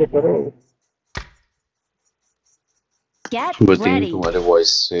 Ready तो करो। Get बस यही ready. तुम्हारे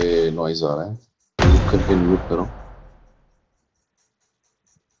वॉइस से नॉइज आ रहा है, म्यूट करके म्यूट करो।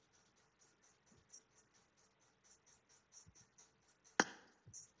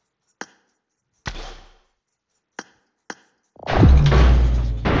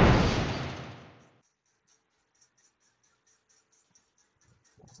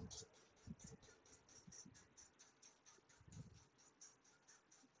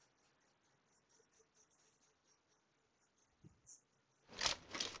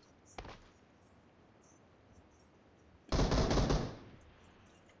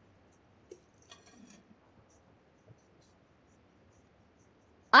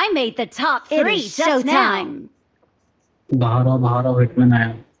 I made the top 3 just now. बाहर आओ हिटमैन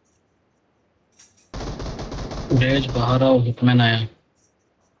आया। रेज बाहर आओ हिटमैन आया।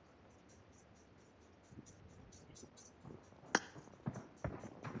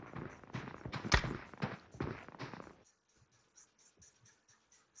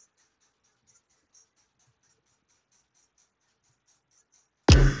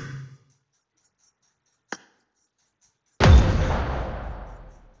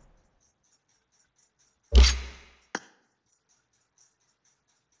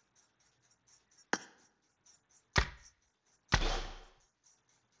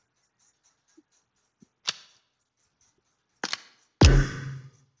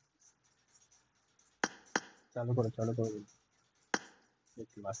 चालू करो एक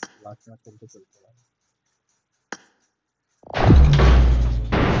लास्ट में चलते चलते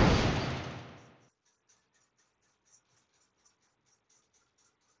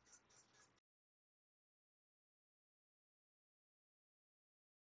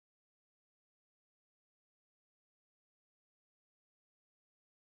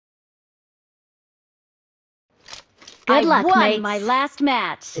Good luck, won my last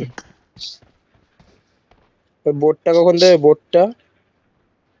match. ওই বোর্ডটা কখন দেবে বোর্ডটা?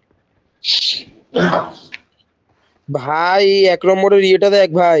 ভাই 1 নম্বরের ইয়েটা দেখ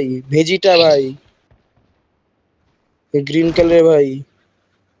ভাই, ভেজিটা ভাই, এই গ্রিন কালারের ভাই।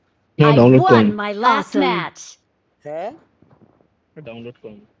 मैं I डाउनलोड won करूँ। my last match. হ্যাঁ डाउनलोड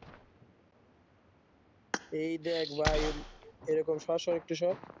करूँ। এই দেখ ভাই, এরকম সর একটু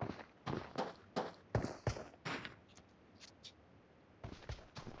সর।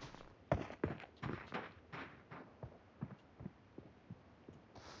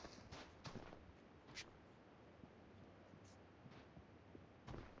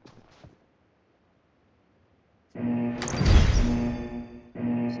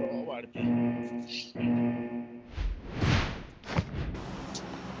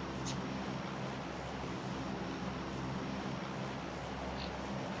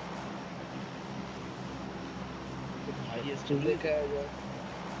 भाई देखा है जो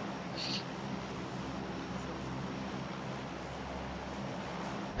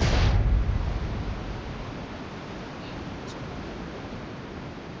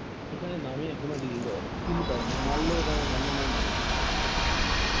नामी एखोनो दिल मारले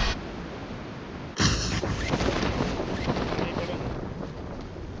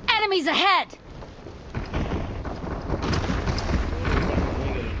Enemies ahead.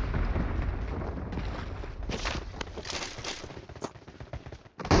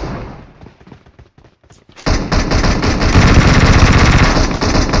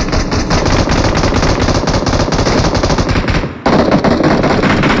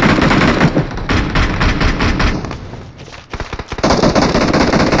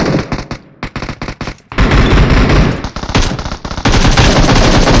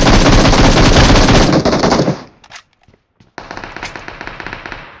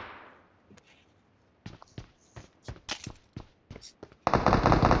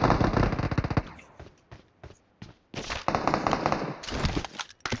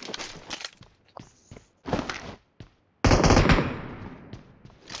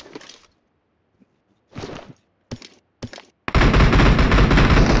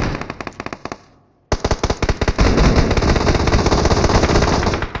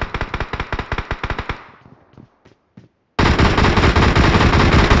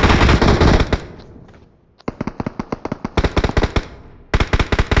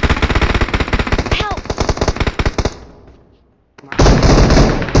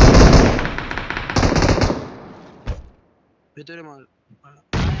 ভিতরে মার,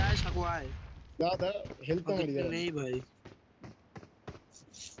 আয় আয় সাকু আয়। दादा हेल्प अभी ಮಾಡಿ नहीं भाई,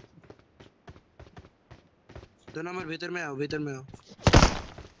 2 नंबर भीतर में आओ, भीतर में आओ।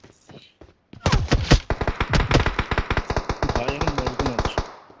 भाई हम बोल के मत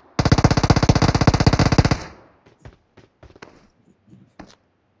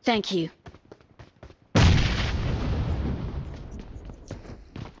Thank you.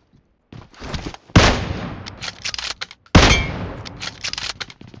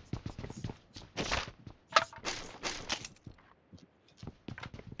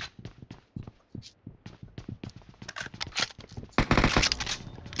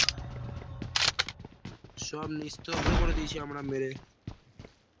 সব নিস্তব্ধ করে দিয়েছি আমরা মেরে।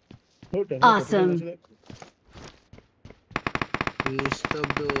 Awesome.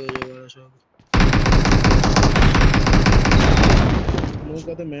 নিস্তব্ধ হয়ে যাবে ওরা সব।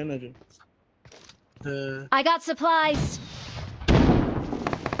 নৌকাতে ম্যান আছে। হ্যাঁ I got supplies.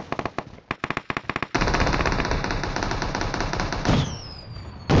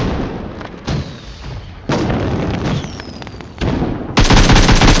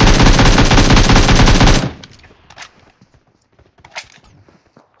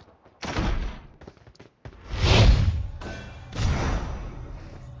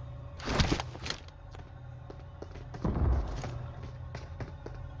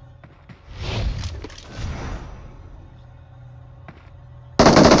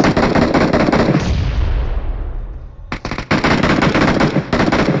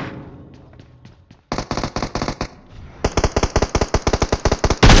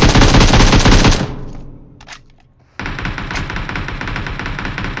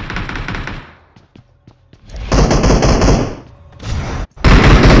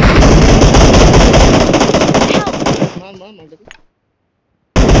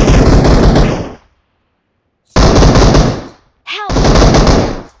 Help!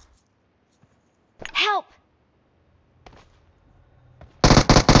 Help!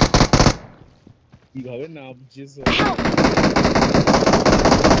 কিভাবে নামছিস? Help!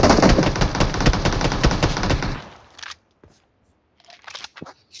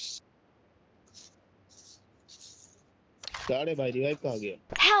 क्या रे भाई रिवाइव कहाँ गया?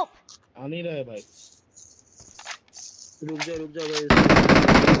 Help! आ नहीं रहा है भाई। रुक जा भाई।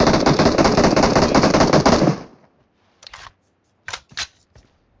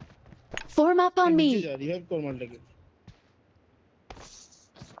 Form up on me. नीचे जा रिवाइव कर मार लगे।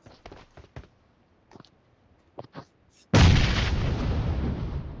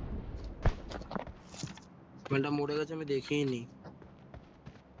 बंदा मोड़े गए मैं देखे ही नहीं।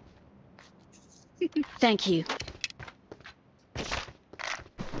 Thank you.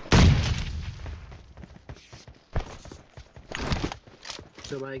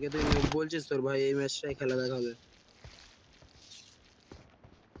 तो भाई के तो बोलছিস তোর ভাই এই ম্যাচটাই খেলা দেখাবে।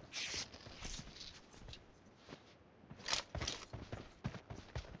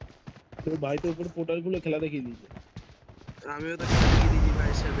 तो भाई तो ऊपर पोर्टल गुलो খেলা দেখিয়ে দিয়েছে। আমিও তো খেলা দেখিয়ে দিয়েছি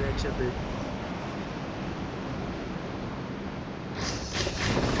ভাইয়ের সাথে একসাথে।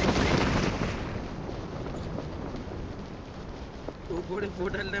 উপরে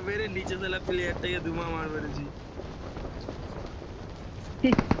পোর্টালটা মেরে নিচে সালা প্লেয়ারটাকে ধুমা মার মেরেছি।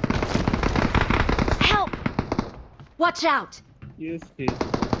 Help! Watch out! Yes,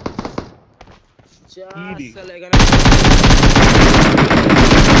 चार साल एगाना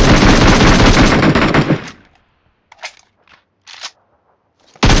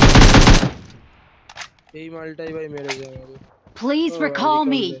এই মালটাই ভাই মেরে যায় আমাকে। Please recall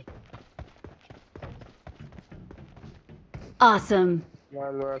me. Awesome.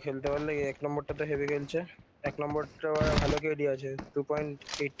 Malwa খেলতে পারলে এক নম্বরটা তো হেভি খেলছে। এক নম্বরটা ভালো কেডি আছে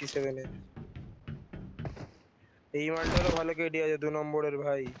 2.87 এর। এই মালটারও ভালো কেডি আছে 2 নম্বরের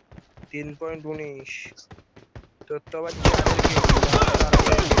ভাই 3.19। তো তো আবার 4 এর কেডি।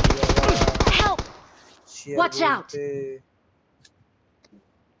 Help! Watch out!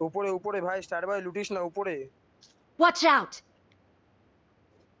 উপরে উপরে ভাই স্টার ভাই লুটিস না উপরে। Watch out!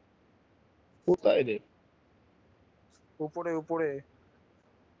 কোথায় রে? উপরে উপরে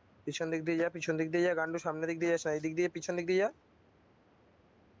পিছন দিক দিয়ে যা গান্ডু সামনে দিক দিয়ে যাস না এই দিক দিয়ে পিছন দিক দিয়ে যা।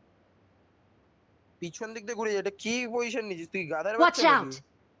 পিছন দিক দিয়ে ঘুরে যা। এটা কি পজিশন নিছিস তুই গাধার বাচ্চা Watch out!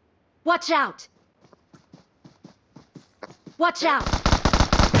 Watch out! Watch out!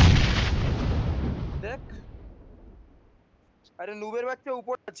 দেখ আরে নুবের বাচ্চা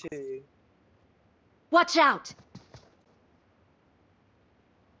উপর আছে। Watch out!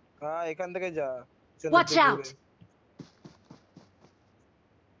 হ্যাঁ এখান থেকে যা। Watch out!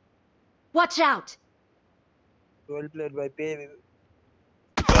 Watch out! Well played ভাই পে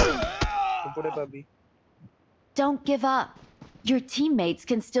উপরে পাবি। Don't give up. Your teammates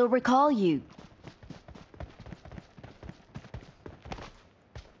can still recall you.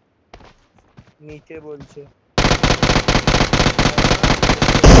 নিচে বলছে।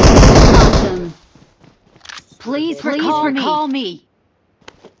 Awesome. Please recall me.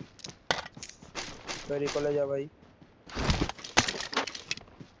 Sorry কলে যা ভাই।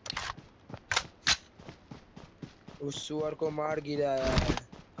 उस सुअर को मार गिराया है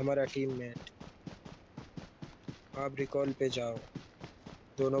हमारा टीममेट। आप रिकॉल पे जाओ,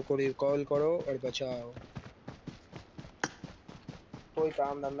 दोनों को रिकॉल करो और बचाओ। कोई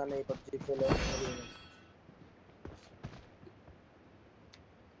काम धंधा नहीं, पबजी खेलो।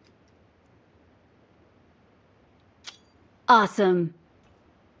 Awesome.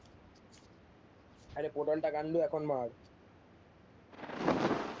 আরে পোর্টালটা গান্ডু এখন মার।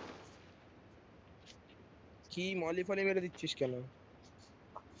 কি মলি ফলি মেরে দিচ্ছিস কেন?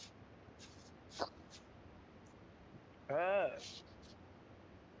 হ্যাঁ,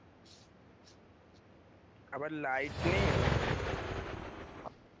 আবার লাইট নেই।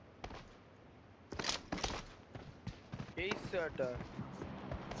 এই সাটা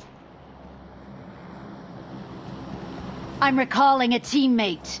I'm recalling a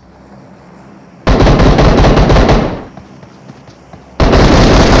teammate.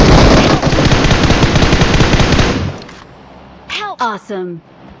 Help! Awesome.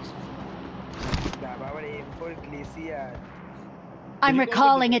 বাবা আবার M4 glacier. I'm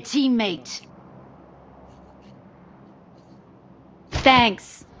recalling a teammate. Thanks.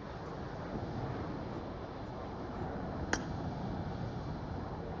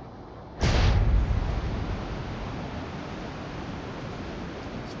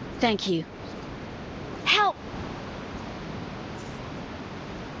 Thank you. Help!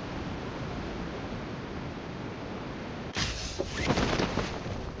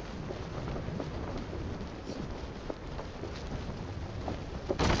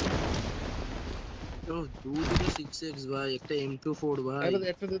 দুটো 6x ভাই, একটা M24 ভাই।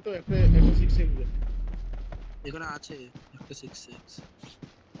 একটা দে তো, একটা 6x দে। এখানে আছে একটা 6x।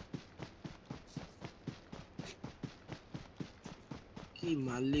 কি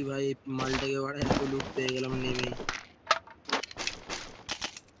মারলি ভাই মালটাকে, বাড়া এত লুট পেয়ে গেলাম নেমেই।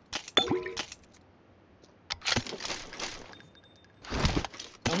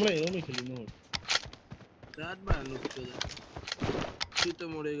 আমরা এরকমই খেলি না। রাত বাড়া লুট পেয়ে যায়। তুই তো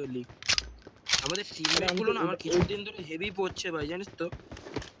মরে গেলি। আমাদের টিমমেট গুলো না আমার কিছুদিন ধরে হেভি পড়ছে ভাই, জানিস তো।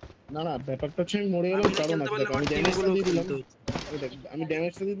 না না, ব্যাপারটা হচ্ছে আমি মরে গেলাম কারণ আছে, দেখ আমি ড্যামেজটা দিয়ে দিলাম, দেখ আমি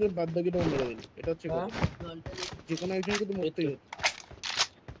ড্যামেজটা দিয়ে বাদ বাকিটাও মেরে দিলাম, এটা হচ্ছে কথা। যে কোনো একজনকে তো মরতেই হচ্ছে।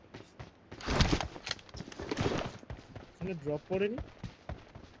 এখানে ড্রপ করেনি,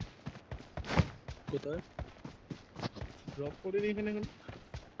 কোথায় ড্রপ করেনি এখানে এখন।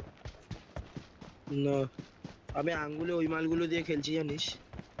 না, আমি আঙ্গুলে ওই মালগুলো দিয়ে খেলছি জানিস।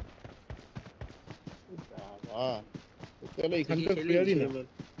 বাবা তাহলে এখানকার প্লেয়ারই না,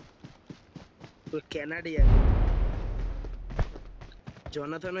 ক্যানাডিয়ান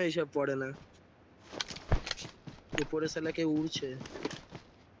জনাথনও এইসব পড়ে না। উপরে সালাকে উড়ছে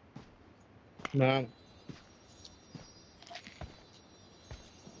না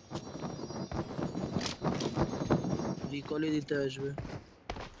রিকলই দিতে আসবে।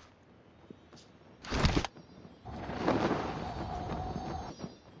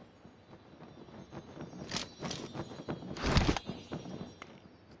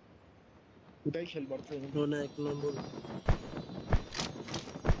 কোথায় খেলবার তো না, 1 নম্বর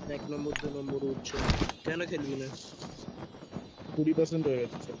 2 নম্বর উঠছে। কেন খেলবি না? 20% হয়ে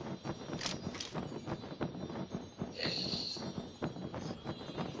গেছে।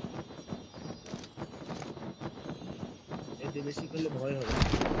 এতে বেশি খেললে ভয় হবে।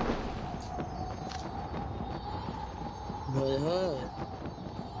 ভয় হয়?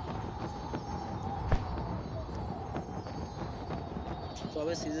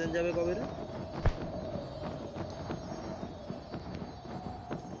 কবে সিজন যাবে কবে রে?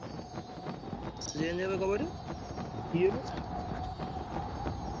 সিজন যাবে কবে রে? কি হবে?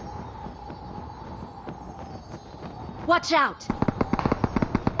 Watch out!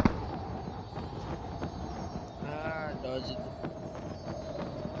 হ্যাঁ ডজ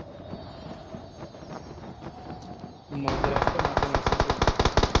মাঝে একটা মাঝে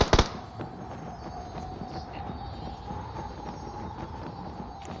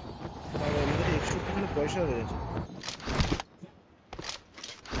আমাদের এক্সট্রা পয়সা হয়ে গেছে।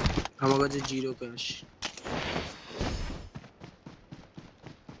 আমার কাছে 0 ক্যাশ।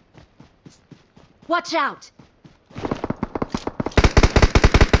 Watch out!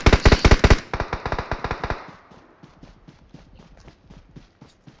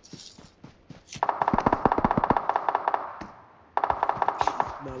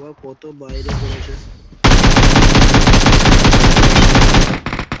 বাবা কত বাইরে পড়েছে।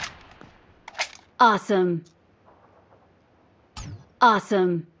 Awesome.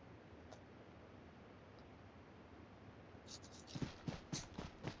 Awesome.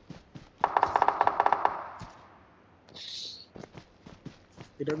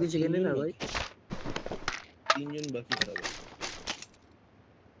 এটা কি চিকেন না ভাই? তিনজন বাকি সবাই।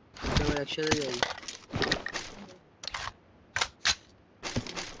 চলো একসাথে যাই।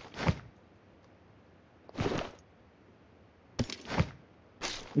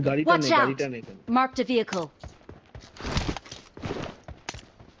 গাড়িটা Watch নে, out! গাড়িটা নে এখানে। Marked a vehicle.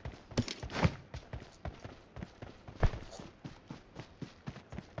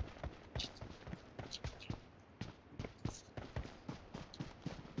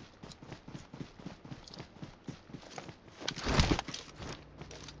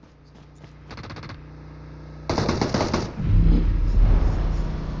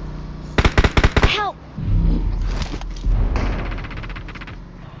 Help!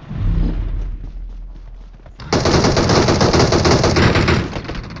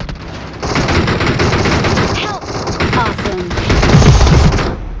 Help! Awesome.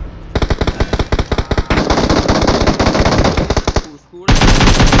 পুষ্কুড়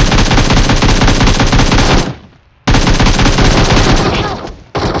Help!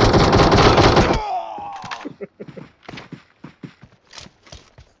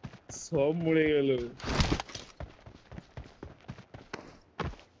 সব মরে গেল।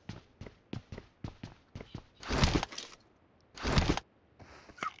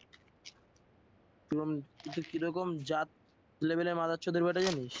 কিরকম তুই কিরকম জাত লেভেলের মাদারচোদের বেটা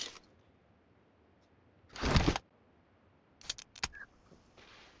জানিস?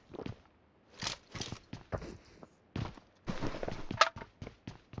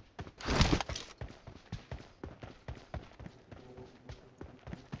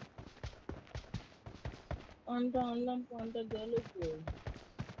 পানটা আনলাম, পানটা গেল কই?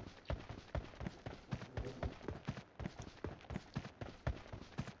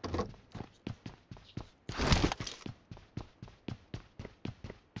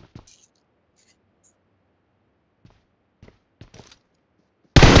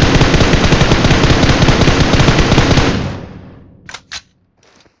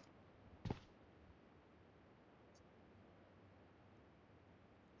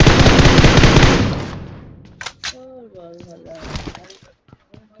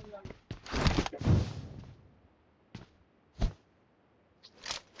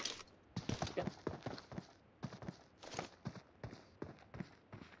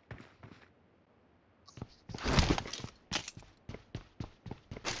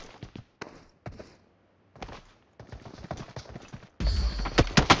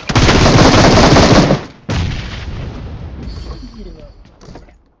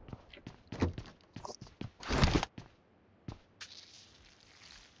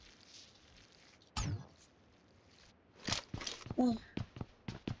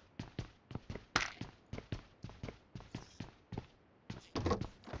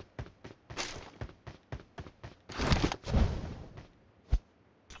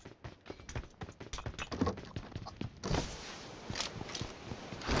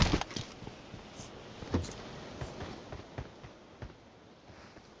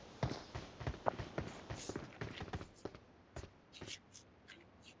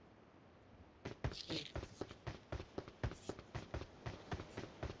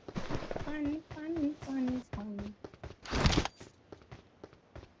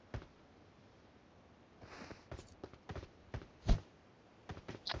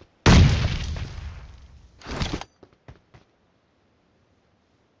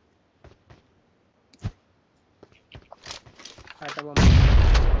 একটা bomb.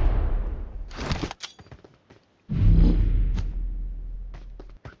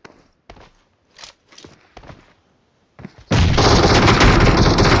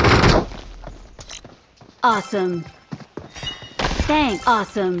 Awesome. Thanks.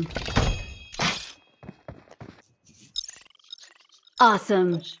 Awesome.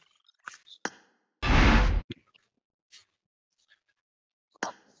 Awesome.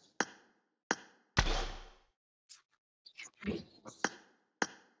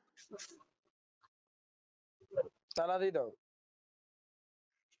 তালা দিয়ে দাও।